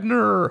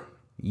Wagner.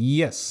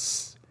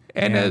 Yes.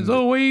 And as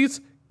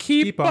always,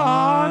 keep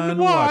on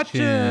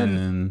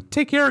watching.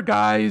 Take care,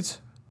 guys.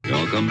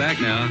 Y'all come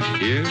back now.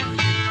 Here